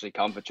money's actually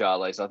come for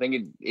Charlize. I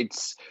think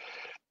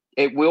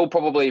it will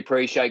probably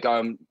appreciate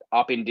going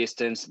up in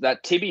distance.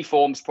 That Tibby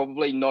form's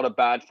probably not a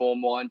bad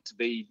form line to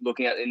be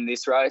looking at in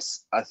this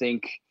race. I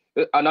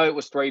know it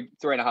was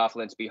 3.5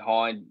 lengths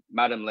behind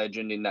Madam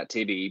Legend in that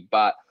Tibby,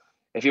 but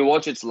if you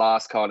watch its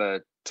last kind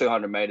of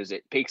 200 metres,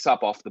 it picks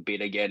up off the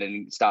bit again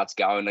and starts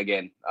going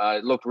again.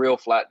 It looked real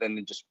flat, then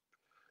it just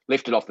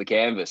lifted off the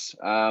canvas.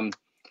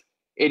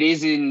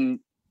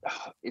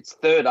 It's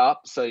third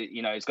up, so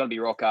it's going to be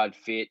rock hard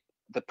fit.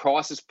 The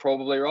price is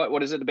probably right.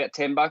 What is it, about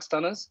 $10,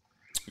 Tunners?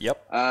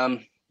 Yep. I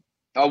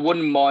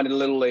wouldn't mind a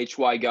little each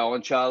way go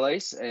on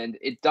Charlize, and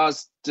it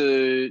does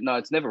do. No,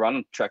 it's never run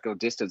on track or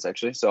distance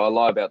actually, so I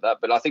lie about that.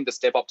 But I think the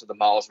step up to the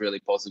mile is really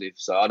positive,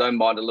 so I don't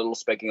mind a little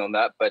specking on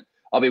that. But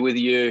I'll be with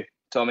you,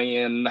 Tommy,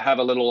 and have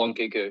a little on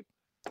Kiku.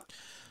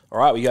 All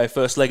right, we go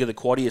first leg of the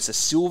quaddie. It's a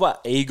Silver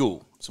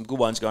Eagle. Some good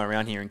ones going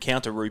around here.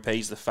 Encounter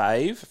Rupee's the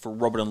fave for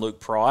Robert and Luke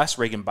Price.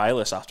 Regan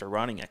Bayless after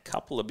running a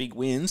couple of big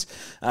wins.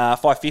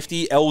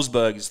 550.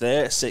 Ellsberg is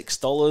there.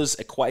 $6.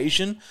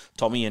 Equation.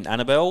 Tommy and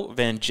Annabelle.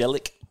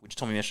 Vangelic, which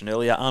Tommy mentioned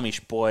earlier.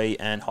 Amish Boy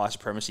and High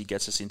Supremacy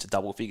gets us into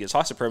double figures.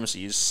 High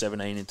Supremacy is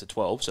 17 into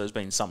 12, so there's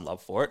been some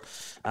love for it.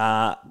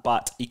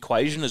 But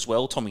Equation as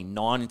well. Tommy,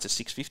 9 into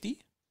 650.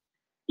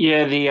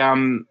 Yeah,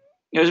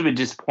 it was a bit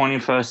disappointing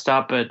first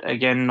up, but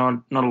again,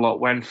 not a lot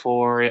went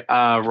for it.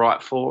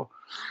 Right for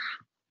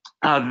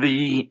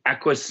the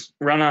Aquas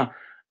runner.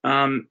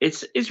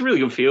 It's a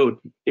really good field.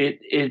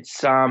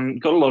 It's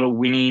got a lot of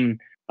winning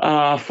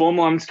form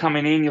lines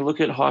coming in. You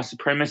look at High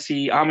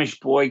Supremacy.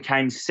 Amish Boy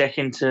came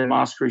second to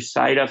Masked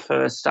Crusader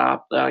first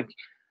up.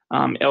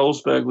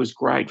 Ellsberg was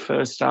great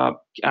first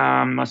up.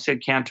 I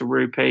said Counter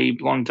Rupee.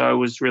 Blondo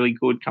was really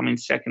good, coming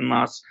second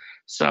last.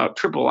 So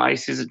Triple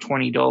Ace is at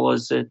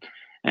 $20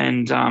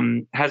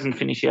 and hasn't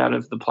finished out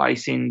of the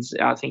placings,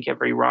 I think,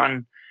 every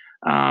run.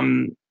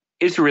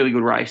 It's a really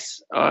good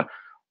race. I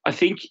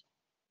think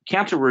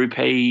Counter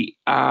Rupee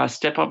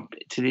step up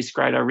to this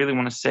grade I really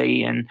want to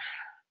see. And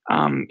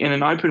in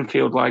an open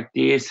field like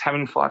this,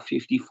 having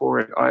 550 for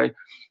it,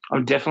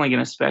 I'm definitely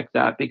going to spec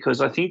that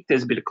because I think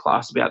there's a bit of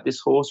class about this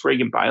horse.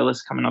 Regan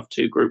Bayless coming off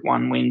 2 Group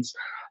 1 wins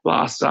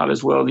last start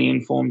as well, the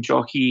informed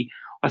jockey.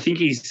 I think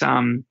he's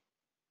the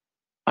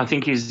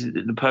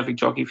perfect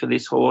jockey for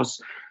this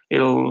horse.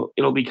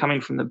 It'll be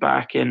coming from the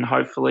back, and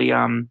hopefully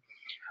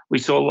we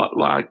saw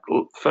like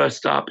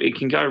first up, it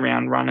can go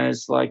around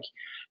runners, like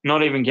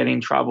not even get in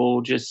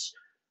trouble, just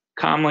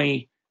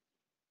calmly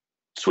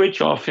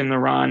switch off in the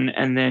run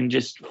and then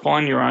just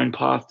find your own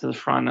path to the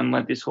front and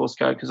let this horse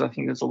go, because I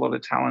think there's a lot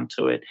of talent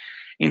to it.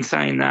 In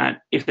saying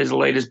that, if there's a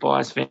leader's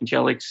bias,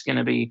 Vangelic's going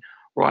to be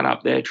right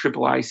up there.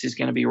 Triple Ace is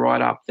going to be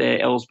right up there.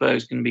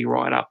 Ellsberg's going to be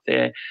right up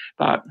there.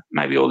 But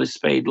maybe all this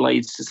speed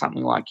leads to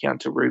something like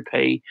Counter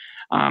Rupee.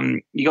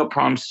 You got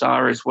Prime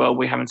Star as well.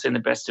 We haven't seen the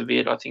best of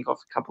it, I think,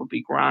 off a couple of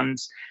big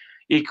runs.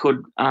 It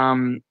could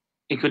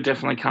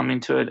definitely come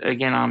into it.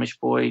 Again, Amish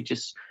Boy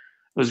just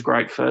was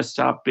great first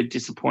up, bit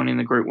disappointing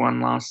the Group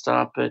 1 last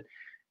start, but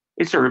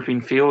it's a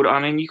ripping field. I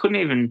mean, you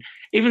couldn't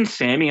even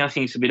Sammy, I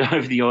think, it's a bit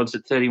over the odds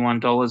at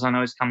 $31. I know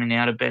he's coming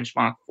out of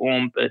benchmark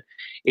form, but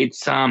it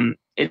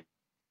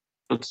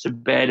looks to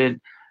bet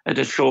at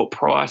a short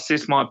price.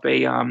 This might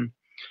be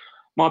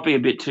a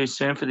bit too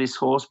soon for this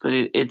horse, but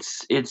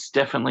it's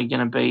definitely going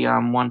to be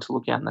one to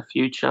look at in the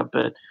future.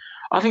 But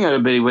I think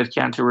it'll be with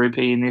Counter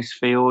Rupee in this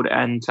field,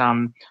 and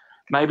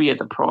maybe at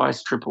the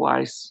price, Triple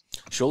Ace.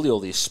 Surely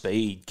all this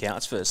speed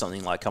counts for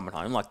something like coming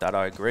home like that.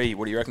 I agree.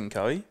 What do you reckon,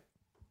 Coe?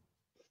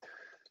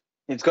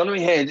 It's going to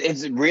be.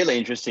 It's really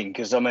interesting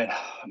because I mean,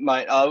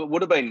 mate, I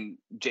would have been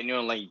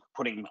genuinely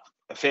putting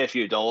a fair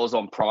few dollars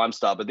on Prime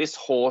Star, but this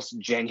horse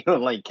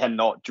genuinely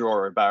cannot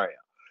draw a barrier.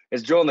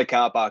 It's drawn the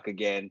car park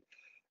again,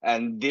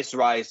 and this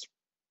race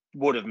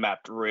would have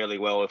mapped really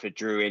well if it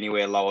drew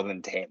anywhere lower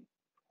than 10.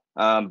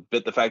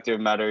 But the fact of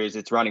the matter is,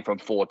 it's running from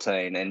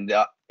 14, and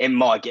it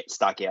might get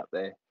stuck out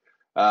there.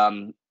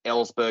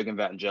 Ellsberg and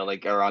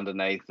Vangelic are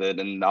underneath it,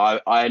 and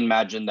I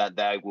imagine that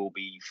they will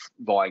be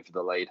vying for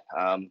the lead.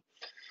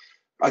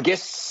 I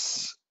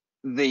guess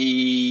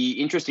the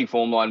interesting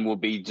form line will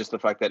be just the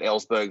fact that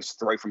Ellsberg's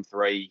 3 from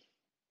 3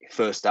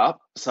 first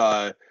up.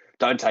 So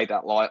don't take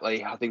that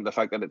lightly. I think the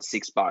fact that it's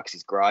 $6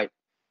 is great.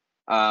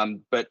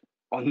 But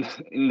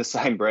in the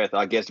same breath,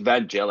 I guess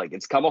Vangelic,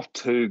 it's come off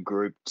 2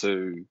 Group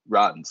 2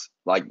 runs.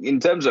 Like in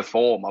terms of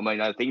form, I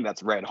mean, I think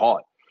that's red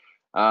hot.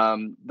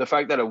 The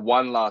fact that it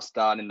won last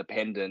start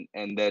independent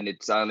and then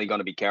it's only going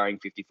to be carrying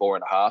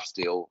 54.5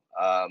 still,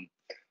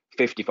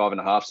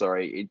 55.5,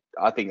 sorry.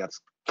 I think that's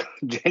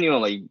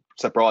genuinely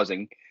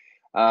surprising.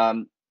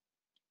 So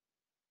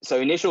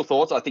initial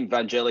thoughts, I think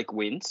Vangelic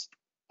wins.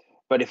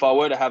 But if I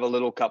were to have a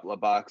little couple of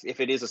bucks,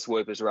 if it is a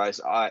swoopers race,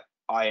 I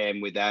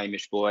am with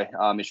Amish Boy,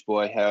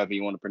 however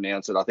you want to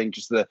pronounce it. I think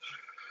just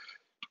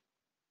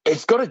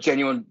it's got a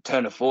genuine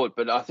turn of foot,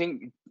 but I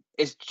think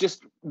it's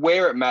just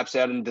where it maps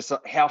out and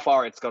how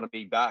far it's going to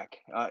be back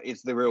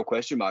is the real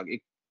question mark.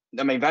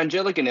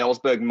 Vangelic and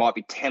Ellsberg might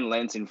be 10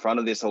 lengths in front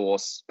of this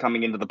horse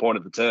coming into the point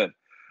of the turn.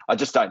 I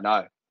just don't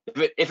know.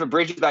 If it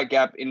bridges that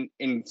gap in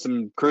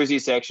some cruisy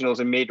sectionals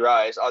and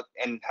mid-race,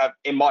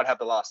 it might have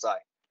the last say.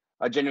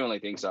 I genuinely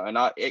think so. And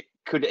it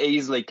could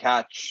easily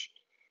catch,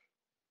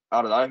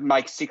 I don't know,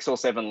 make 6 or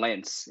 7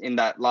 lengths in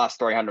that last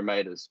 300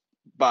 metres.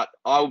 But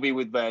I will be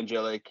with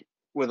Vangelic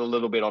with a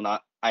little bit on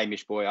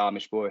Amish Boy.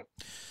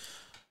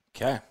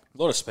 Okay, a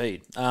lot of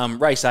speed.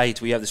 Race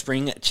 8, we have the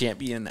Spring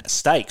Champion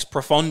Stakes.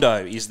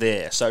 Profondo is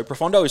there. So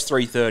Profondo is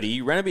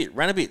 3:30.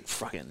 Ran a bit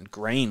fucking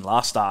green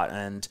last start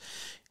and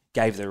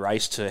gave the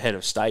race to Head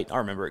of State. I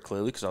remember it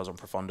clearly because I was on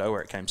Profondo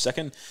where it came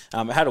second.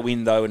 It had a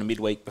win, though, in a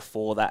midweek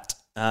before that.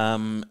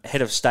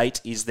 Head of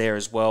State is there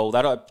as well.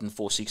 That opened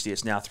 460.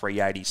 It's now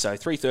 380. So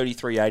 330,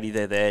 380,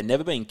 they're there.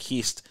 Never Been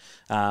Kissed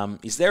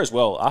is there as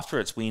well after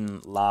its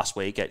win last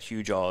week at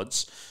huge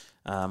odds.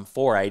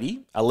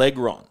 480.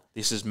 Allegron.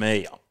 This is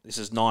me. This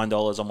is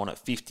 $9. I'm on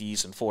at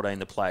 50s and 14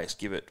 to place.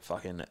 Give it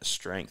fucking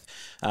strength.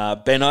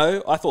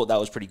 Benno, I thought that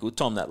was pretty good,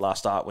 Tom, that last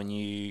start when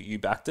you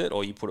backed it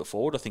or you put it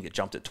forward. I think it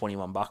jumped at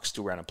 $21,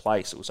 still ran a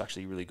place. It was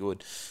actually really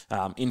good.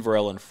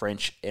 Inverell and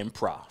French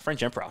Emperor.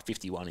 French Emperor,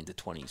 51 into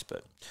 20s.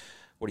 But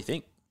what do you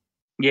think?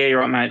 Yeah, you're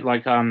right, mate.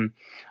 Like, I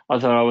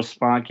thought I was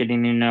smart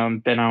getting in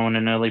Benno on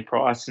an early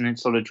price and it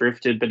sort of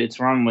drifted, but its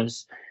run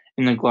was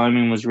in the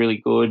gloaming was really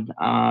good.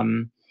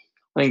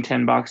 I think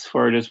 $10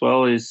 for it as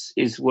well is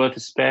worth a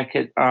spec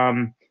at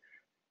the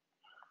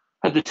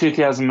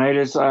 2,000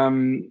 meters.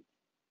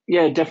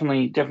 Yeah,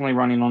 definitely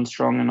running on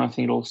strong, and I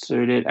think it'll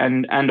suit it.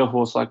 And a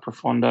horse like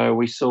Profondo,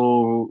 we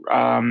saw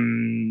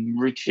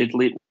Richard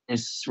Litt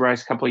this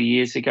race a couple of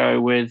years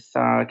ago with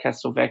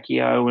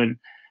Castelvecchio, and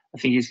I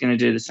think he's going to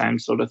do the same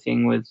sort of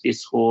thing with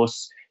this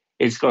horse.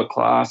 It's got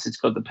class, it's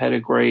got the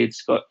pedigree,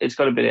 it's got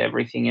a bit of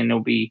everything, and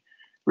it'll be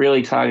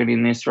really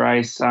targeting this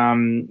race.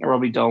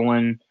 Robbie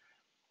Dolan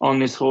on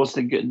this horse,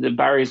 the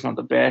barrier's not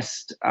the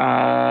best,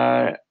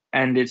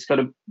 and it's got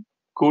a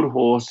good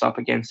horse up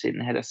against it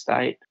in Head of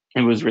State.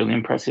 It was really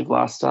impressive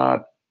last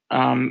start.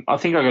 I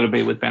think I got to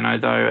be with Benno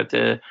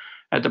though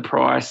at the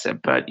price,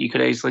 but you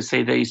could easily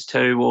see these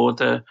two or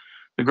the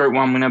Group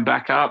 1 winner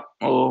back up,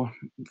 or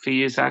for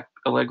you, Zach,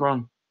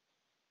 Allegron.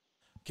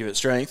 Give it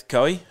strength,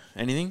 Coe.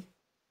 Anything?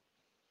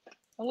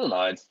 I don't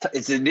know.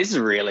 This is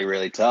really,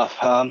 really tough.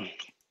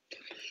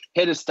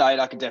 Head of State,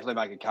 I could definitely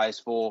make a case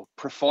for.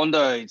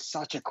 Profondo, it's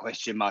such a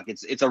question mark.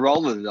 It's a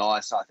roll of the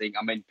dice, I think.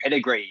 I mean,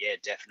 pedigree, yeah,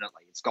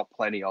 definitely. It's got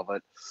plenty of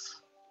it.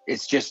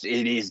 It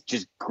is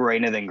just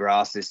greener than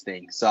grass, this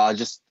thing. So I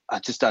just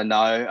don't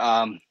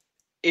know.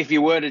 If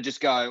you were to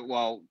just go,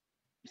 well,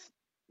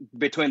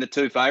 between the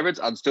two favourites,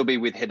 I'd still be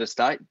with Head of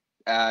State,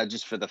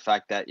 just for the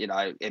fact that,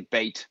 it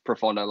beat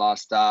Profondo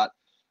last start.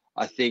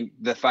 I think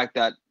the fact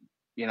that,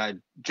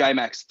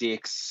 J-Max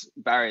sticks,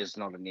 barrier's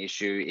not an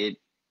issue.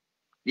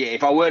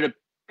 If I were to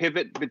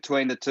pivot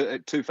between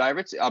the two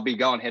favourites, I'll be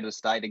going Head of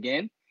State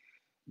again.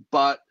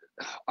 But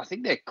I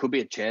think there could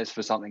be a chance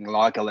for something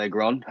like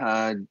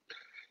Allegron.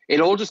 It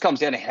all just comes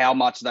down to how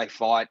much they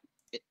fight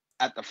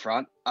at the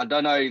front. I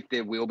don't know if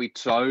there will be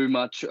so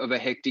much of a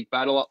hectic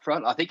battle up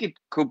front. I think it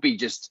could be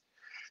just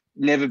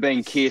Never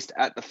Been Kissed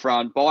at the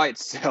front by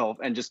itself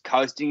and just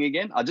coasting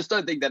again. I just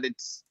don't think that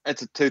it's a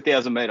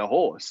 2,000-metre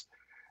horse.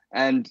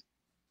 And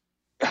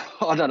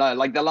I don't know,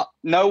 like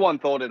no one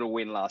thought it'll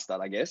win last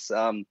start, I guess.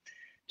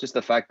 Just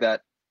the fact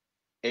that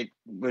it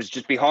was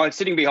just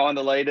sitting behind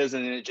the leaders,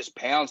 and then it just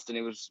pounced, and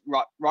it was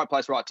right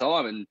place, right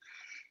time. And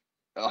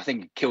I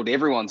think it killed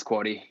everyone's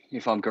quaddie,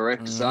 if I'm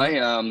correct to say.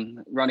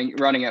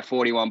 Running at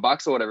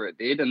 $41 or whatever it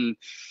did, and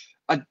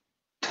I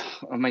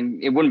mean,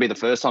 it wouldn't be the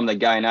first time that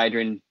Gay and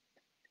Adrian,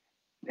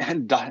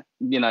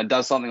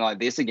 does something like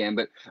this again.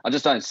 But I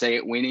just don't see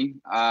it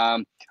winning.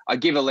 I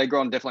give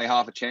Allegron definitely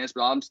half a chance,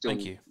 but I'm still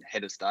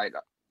head of state.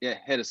 Yeah,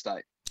 head of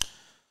state.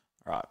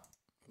 Right.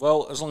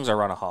 Well, as long as I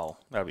run a hole,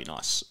 that'll be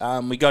nice.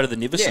 We go to the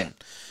Niverson.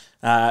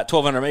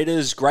 1,200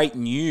 metres, great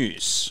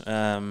news.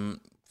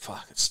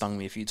 It stung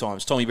me a few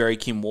times. Tommy Berry,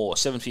 Kim Waugh,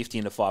 $7.50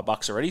 into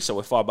 $5 already, so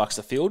we're $5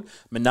 the field.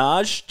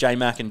 Minaj, J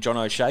Mac and John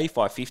O'Shea,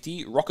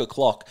 $5.50. Rocker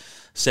Clock,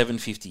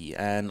 $7.50.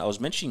 And I was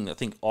mentioning, I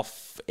think,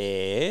 off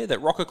air,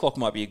 that Rocker Clock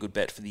might be a good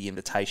bet for the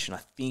invitation. I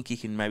think he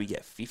can maybe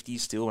get 50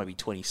 still, maybe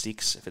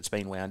 26 if it's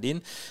been wound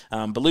in.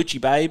 Bellucci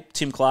Babe,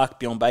 Tim Clark,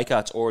 Beyond Baker,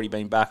 it's already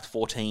been backed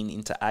 14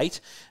 into 8.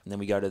 And then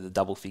we go to the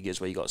double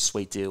figures where you got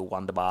Sweet Deal,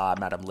 Wonderbar,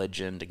 Madam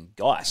Legend, and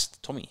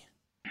Geist. Tommy.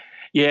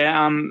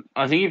 Yeah,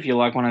 I think if you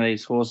like one of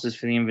these horses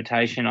for the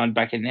invitation, I'd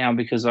back it now,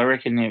 because I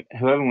reckon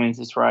whoever wins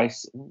this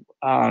race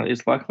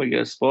is likely to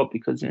get a spot,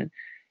 because it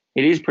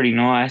is pretty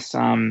nice.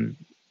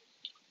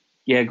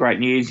 Great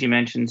news. You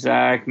mentioned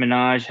Zach.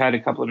 Minaj had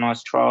a couple of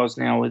nice trials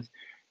now with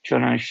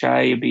John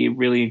O'Shea. It'd be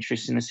really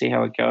interesting to see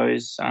how it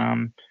goes.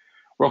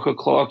 Rocker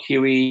Clock,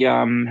 Huey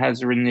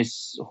has ridden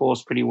this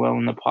horse pretty well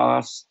in the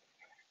past.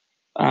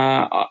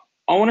 I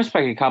want to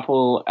spec a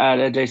couple at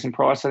a decent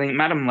price. I think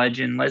Madam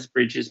Legend, Les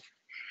Bridges,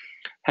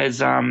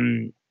 has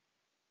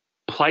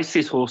placed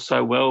this horse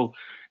so well.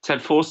 It's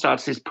had 4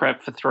 starts this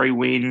prep for 3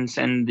 wins,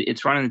 and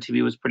its run in the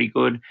Tibby was pretty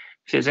good.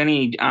 If there's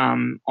any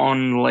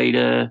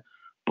on-leader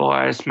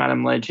bias,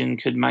 Madam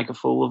Legend could make a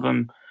fool of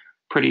him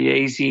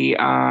pretty easy.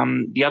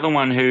 The other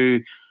one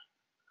who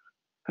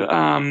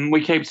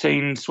we keep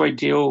seeing, Sweet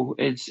Deal,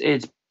 it's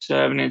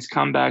serving its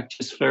comeback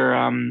just for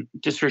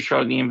a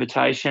shot at the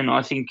invitation.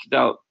 I think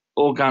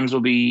all guns will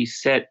be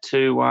set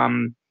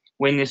to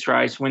win this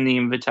race, win the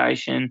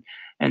invitation,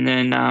 and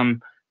then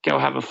go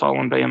have a foal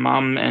and be a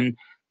mum. And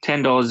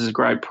 $10 is a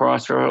great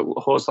price for a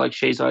horse like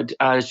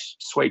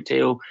Sweet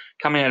Deal,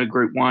 coming out of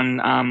Group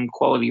 1,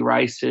 quality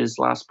races,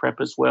 last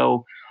prep as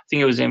well. I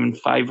think it was even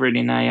favourite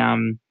in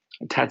a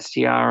Tats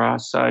Tiara.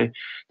 So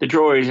the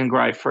draw isn't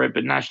great for it,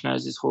 but Nash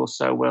knows this horse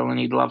so well, and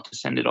he'd love to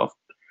send it off.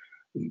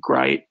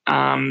 Great.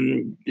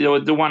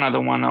 The one other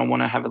one I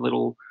want to have a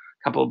little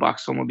couple of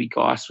bucks on would be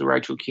Geist with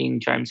Rachel King,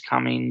 James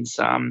Cummings.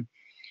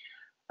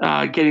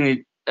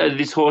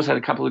 This horse had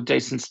a couple of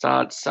decent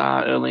starts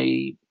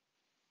early,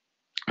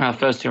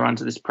 first 2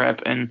 runs of this prep,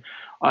 and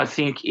I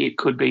think it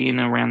could be in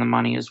around the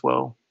money as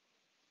well.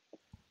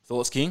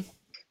 Thoughts, King?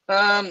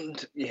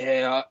 Wide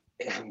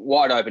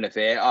open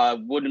affair. I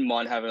wouldn't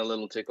mind having a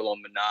little tickle on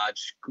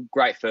Minaj.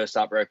 Great first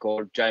up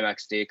record.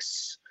 J-Max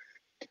sticks.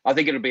 I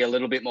think it'll be a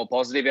little bit more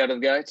positive out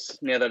of the gates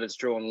now that it's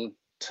drawn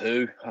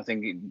 2. I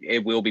think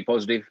it will be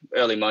positive.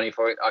 Early money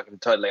for it. I can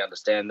totally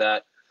understand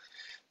that.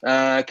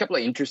 A couple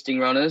of interesting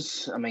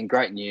runners. I mean,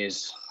 great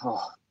news.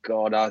 Oh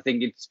God, I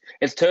think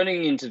it's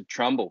turning into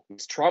Trumbull.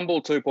 It's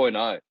Trumbull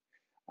 2.0.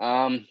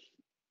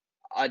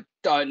 I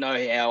don't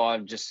know how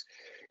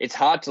it's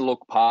hard to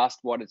look past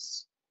what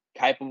it's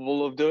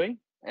capable of doing.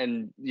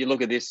 And you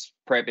look at this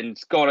prep, and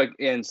it's gone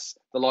against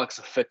the likes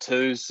of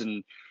Fatous and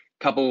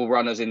a couple of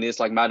runners in this,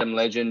 like Madam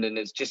Legend, and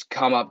it's just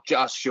come up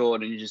just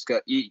short. And you just go,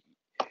 you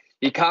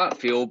can't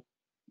feel.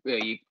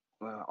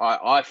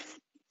 I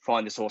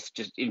find this horse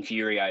just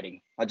infuriating.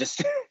 I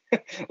just,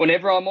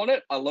 whenever I'm on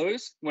it, I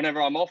lose.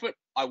 Whenever I'm off it,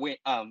 I win.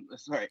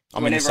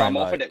 Whenever I'm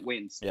off it, it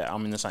wins. Yeah,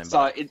 I'm in the same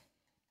boat. So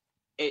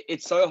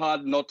it's so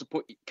hard not to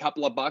put a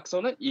couple of bucks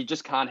on it. You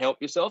just can't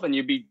help yourself, and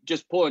you'd be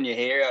just pulling your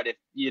hair out if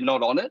you're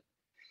not on it.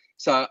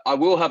 So I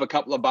will have a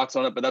couple of bucks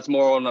on it, but that's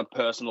more on a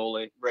personal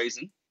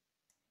reason.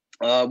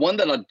 One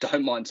that I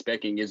don't mind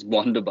specking is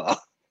Wonderbar.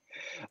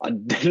 I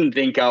didn't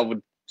think I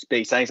would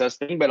be saying such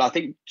a thing, but I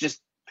think just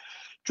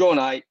drawn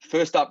 8,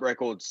 first up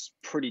record's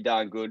pretty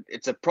darn good.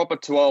 It's a proper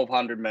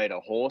 1,200 metre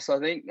horse, I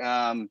think.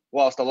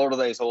 Whilst a lot of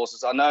these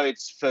horses, I know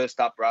it's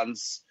first up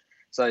runs,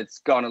 so it's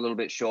gone a little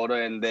bit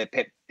shorter, and their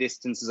pep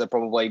distances are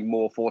probably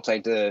more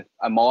 14 to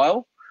a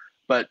mile.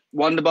 But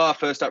Wonderbar,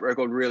 first up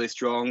record, really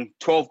strong.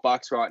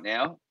 $12 right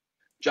now.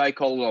 Jay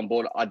Cole on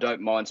board, I don't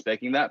mind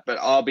specking that, but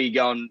I'll be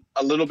going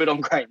a little bit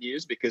on great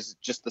news because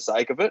just the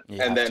sake of it,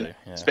 and then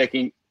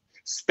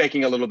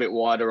specking a little bit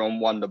wider on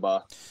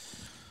Wonderbar.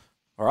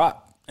 All right.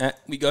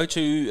 We go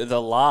to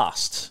the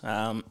last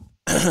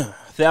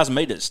 1,000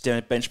 metres down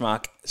at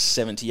benchmark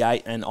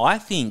 78, and I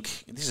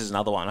think this is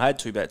another one. I had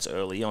 2 bets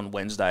early on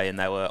Wednesday, and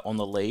they were on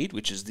the lead,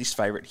 which is this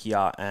favourite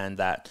here and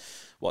that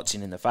what's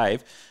in the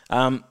fave.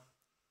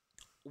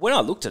 When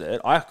I looked at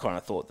it, I kind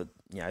of thought that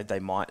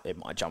it might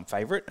jump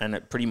favourite, and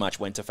it pretty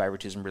much went to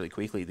favouritism really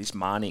quickly. This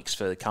Marnix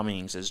for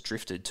Cummings has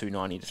drifted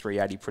 290 to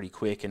 380 pretty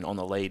quick, and on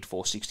the lead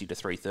 460 to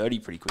 330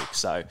 pretty quick.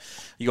 So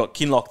you got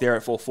Kinlock there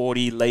at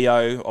 440.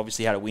 Leo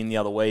obviously had a win the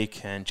other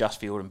week, and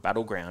Justfield and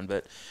Battleground,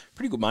 but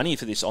pretty good money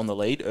for this on the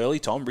lead early.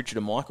 Tom, Richard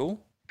and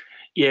Michael.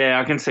 Yeah,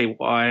 I can see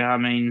why. I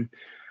mean,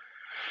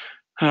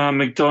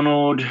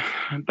 McDonald,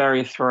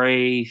 barrier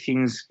 3,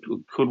 things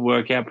could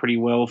work out pretty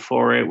well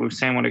for it. We've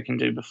seen what it can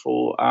do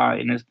before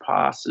in its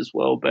past as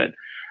well. But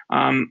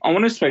I want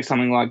to expect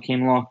something like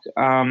Kinloch,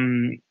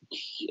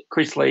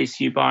 Chris Lee,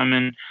 Hugh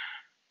Bowman.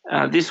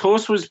 This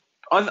horse was,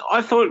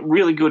 I thought,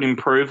 really good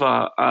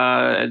improver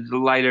at the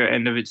later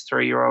end of its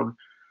 3-year-old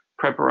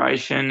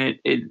preparation.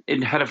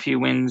 It had a few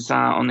wins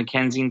on the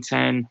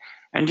Kensington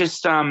and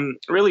just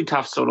really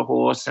tough sort of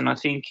horse. And I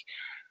think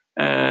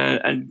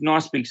a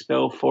nice big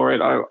spell for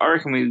it. I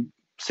reckon we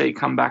see it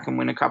come back and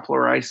win a couple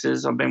of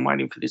races. I've been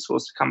waiting for this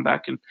horse to come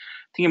back and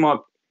think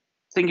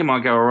it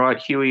might go all right.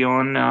 Huey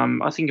on.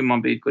 I think it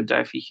might be a good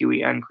day for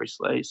Huey and Chris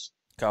Lees.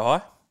 Go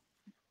high.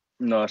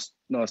 Nice,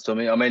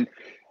 Tommy. I mean,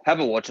 have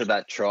a watch of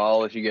that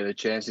trial if you get a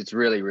chance. It's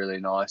really, really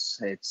nice.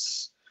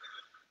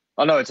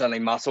 I know it's only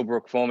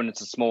Musselbrook form and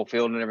it's a small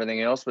field and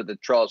everything else, but the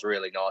trial's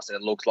really nice and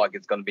it looks like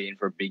it's going to be in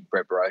for a big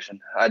preparation.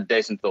 I had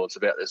decent thoughts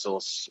about this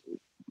horse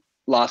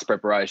last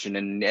preparation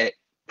and it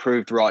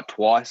proved right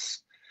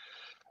twice.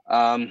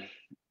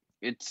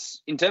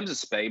 It's in terms of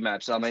speed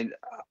maps. I mean,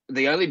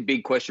 the only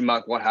big question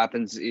mark what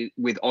happens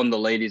with On The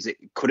Lead is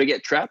could it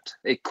get trapped?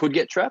 It could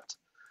get trapped,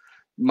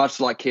 much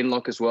like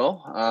Kinloch as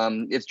well.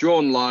 It's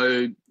drawn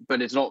low,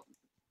 but it's not.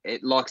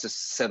 It likes to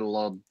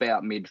settle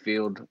about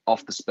midfield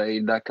off the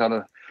speed, that kind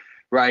of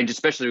range,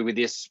 especially with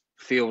this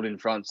field in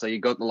front. So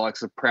you've got the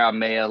likes of Proud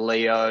Mare,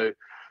 Leo,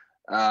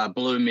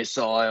 Blue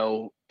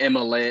Missile,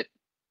 Emmylette,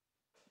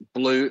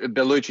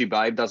 Bellucci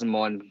Babe doesn't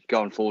mind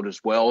going forward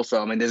as well.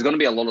 So, I mean, there's going to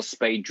be a lot of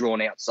speed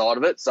drawn outside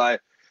of it. So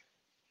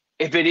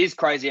if it is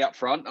crazy up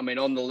front, I mean,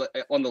 on the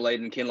lead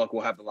and Kinloch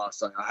will have the last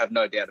say. I have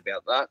no doubt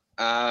about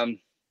that.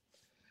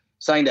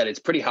 Saying that, it's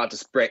pretty hard to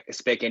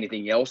spec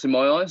anything else in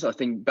my eyes. I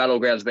think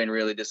Battleground's been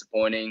really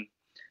disappointing.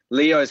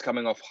 Leo's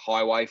coming off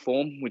highway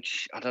form,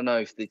 which I don't know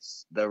if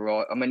it's the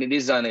right... I mean, it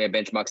is only a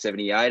benchmark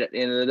 78 at the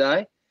end of the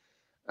day,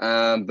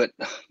 but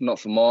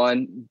not for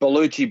mine.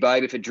 Bellucci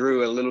Babe, if it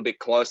drew a little bit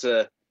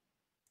closer,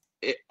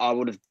 I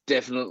would have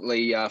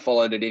definitely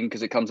followed it in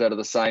because it comes out of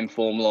the same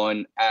form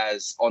line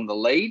as On The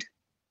Lead.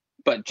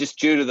 But just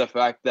due to the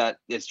fact that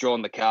it's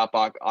drawn the car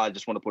park, I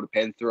just want to put a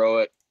pen through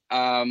it.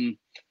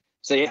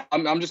 So, yeah,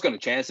 I'm just going to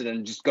chance it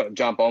and just got to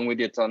jump on with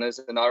you, Tonners.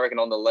 And I reckon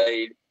On The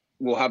Lead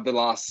will have the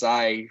last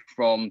say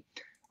from,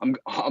 I'm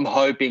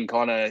hoping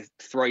kind of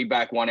 3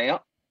 back, 1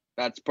 out.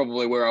 That's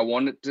probably where I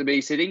want it to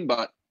be sitting,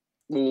 but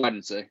we'll wait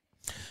and see.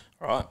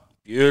 All right,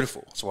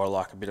 beautiful. That's what I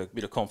like, a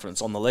bit of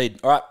confidence On The Lead.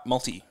 All right,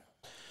 multi.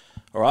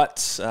 All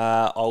right,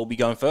 I'll be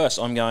going first.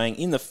 I'm going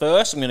in the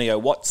first. I'm going to go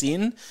What's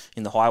In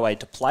the Highway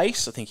to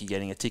Place. I think you're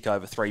getting a tick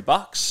over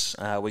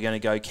 $3. We're going to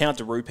go Count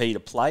to Rupee to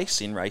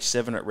Place in race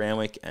 7 at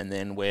Randwick, and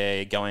then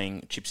we're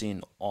going Chips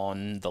In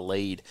On The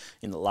Lead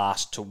in the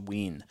last to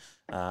win.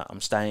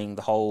 I'm staying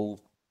the whole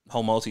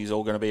multi is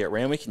all going to be at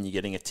Randwick, and you're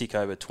getting a tick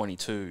over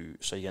 22.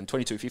 So you're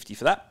getting $22.50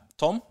 for that.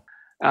 Tom?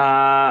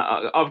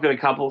 I've got a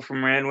couple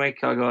from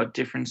Randwick. I got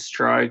Different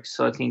Strokes.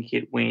 I think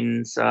it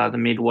wins the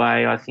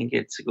Midway. I think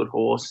it's a good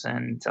horse,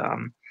 and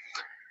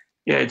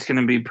it's going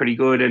to be pretty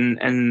good. And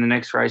the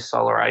next race,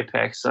 Solar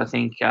Apex. I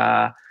think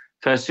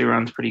first 2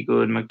 runs pretty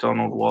good.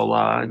 McDonald,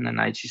 Waller, and the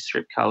Nature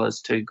Strip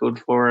colours too good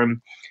for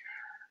him.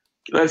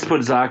 Let's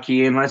put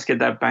Zaki in. Let's get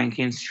that bank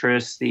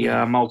interest.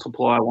 The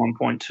multiplier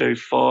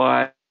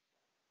 1.25.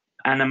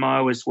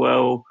 Animo as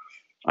well.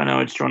 I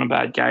know it's drawn a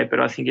bad gate, but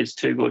I think it's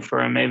too good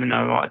for him. Even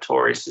though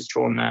Taurus has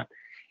drawn that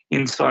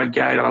inside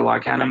gate, I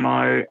like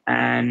Animo.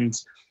 And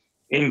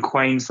in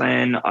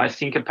Queensland, I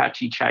think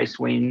Apache Chase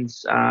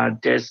wins.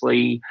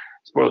 Desley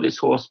has brought this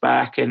horse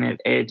back, and it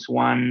adds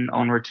 1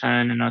 on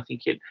return, and I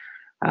think it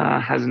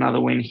has another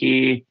win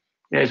here.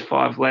 There's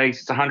 5 legs.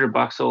 It's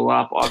 $100 all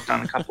up. I've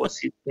done a couple of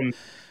systems,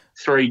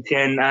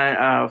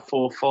 310,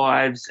 4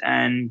 5s,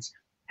 and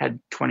had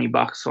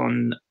 $20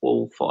 on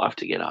all 5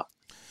 to get up.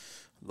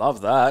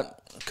 Love that.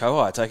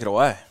 Kohai, take it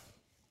away.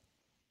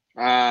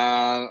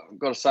 I've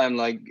got the same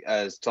leg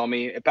as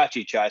Tommy.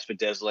 Apache Chase for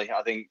Desley.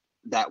 I think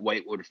that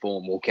Wheatwood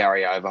form will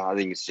carry over. I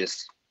think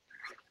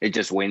it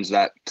just wins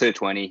that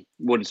 220.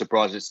 Wouldn't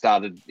surprise it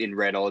started in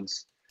red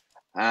odds.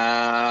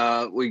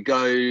 We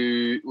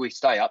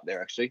stay up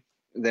there actually.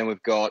 Then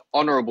we've got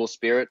Honourable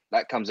Spirit.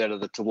 That comes out of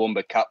the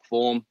Toowoomba Cup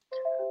form.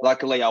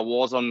 Luckily, I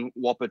was on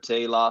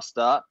Wapiti last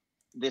start.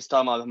 This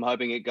time I'm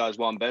hoping it goes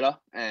one better.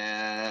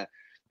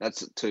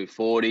 That's at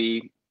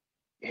 240.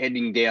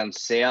 Heading down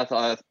south,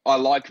 I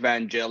like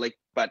Vangelic,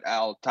 but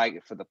I'll take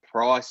it for the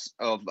price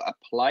of a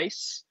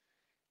place.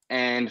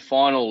 And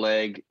final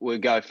leg, we'll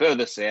go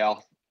further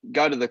south,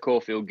 go to the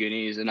Caulfield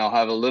Guineas, and I'll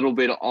have a little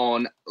bit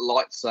on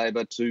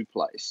Lightsaber 2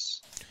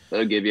 place.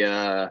 That'll give you,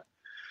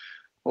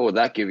 what would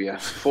that give you?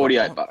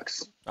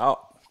 $48. Oh,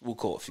 we'll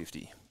call it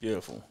 50.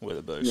 Beautiful. With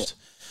a boost.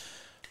 Yeah.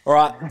 All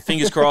right,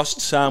 fingers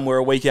crossed. We're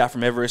a week out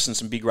from Everest and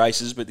some big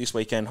races, but this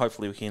weekend,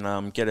 hopefully, we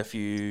can get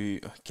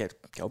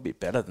a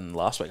bit better than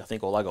last week. I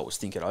think all I got was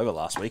Think It Over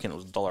last week, and it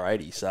was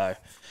 $1.80. So,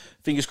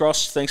 fingers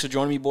crossed. Thanks for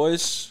joining me,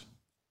 boys.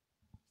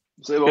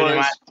 See you,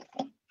 boys.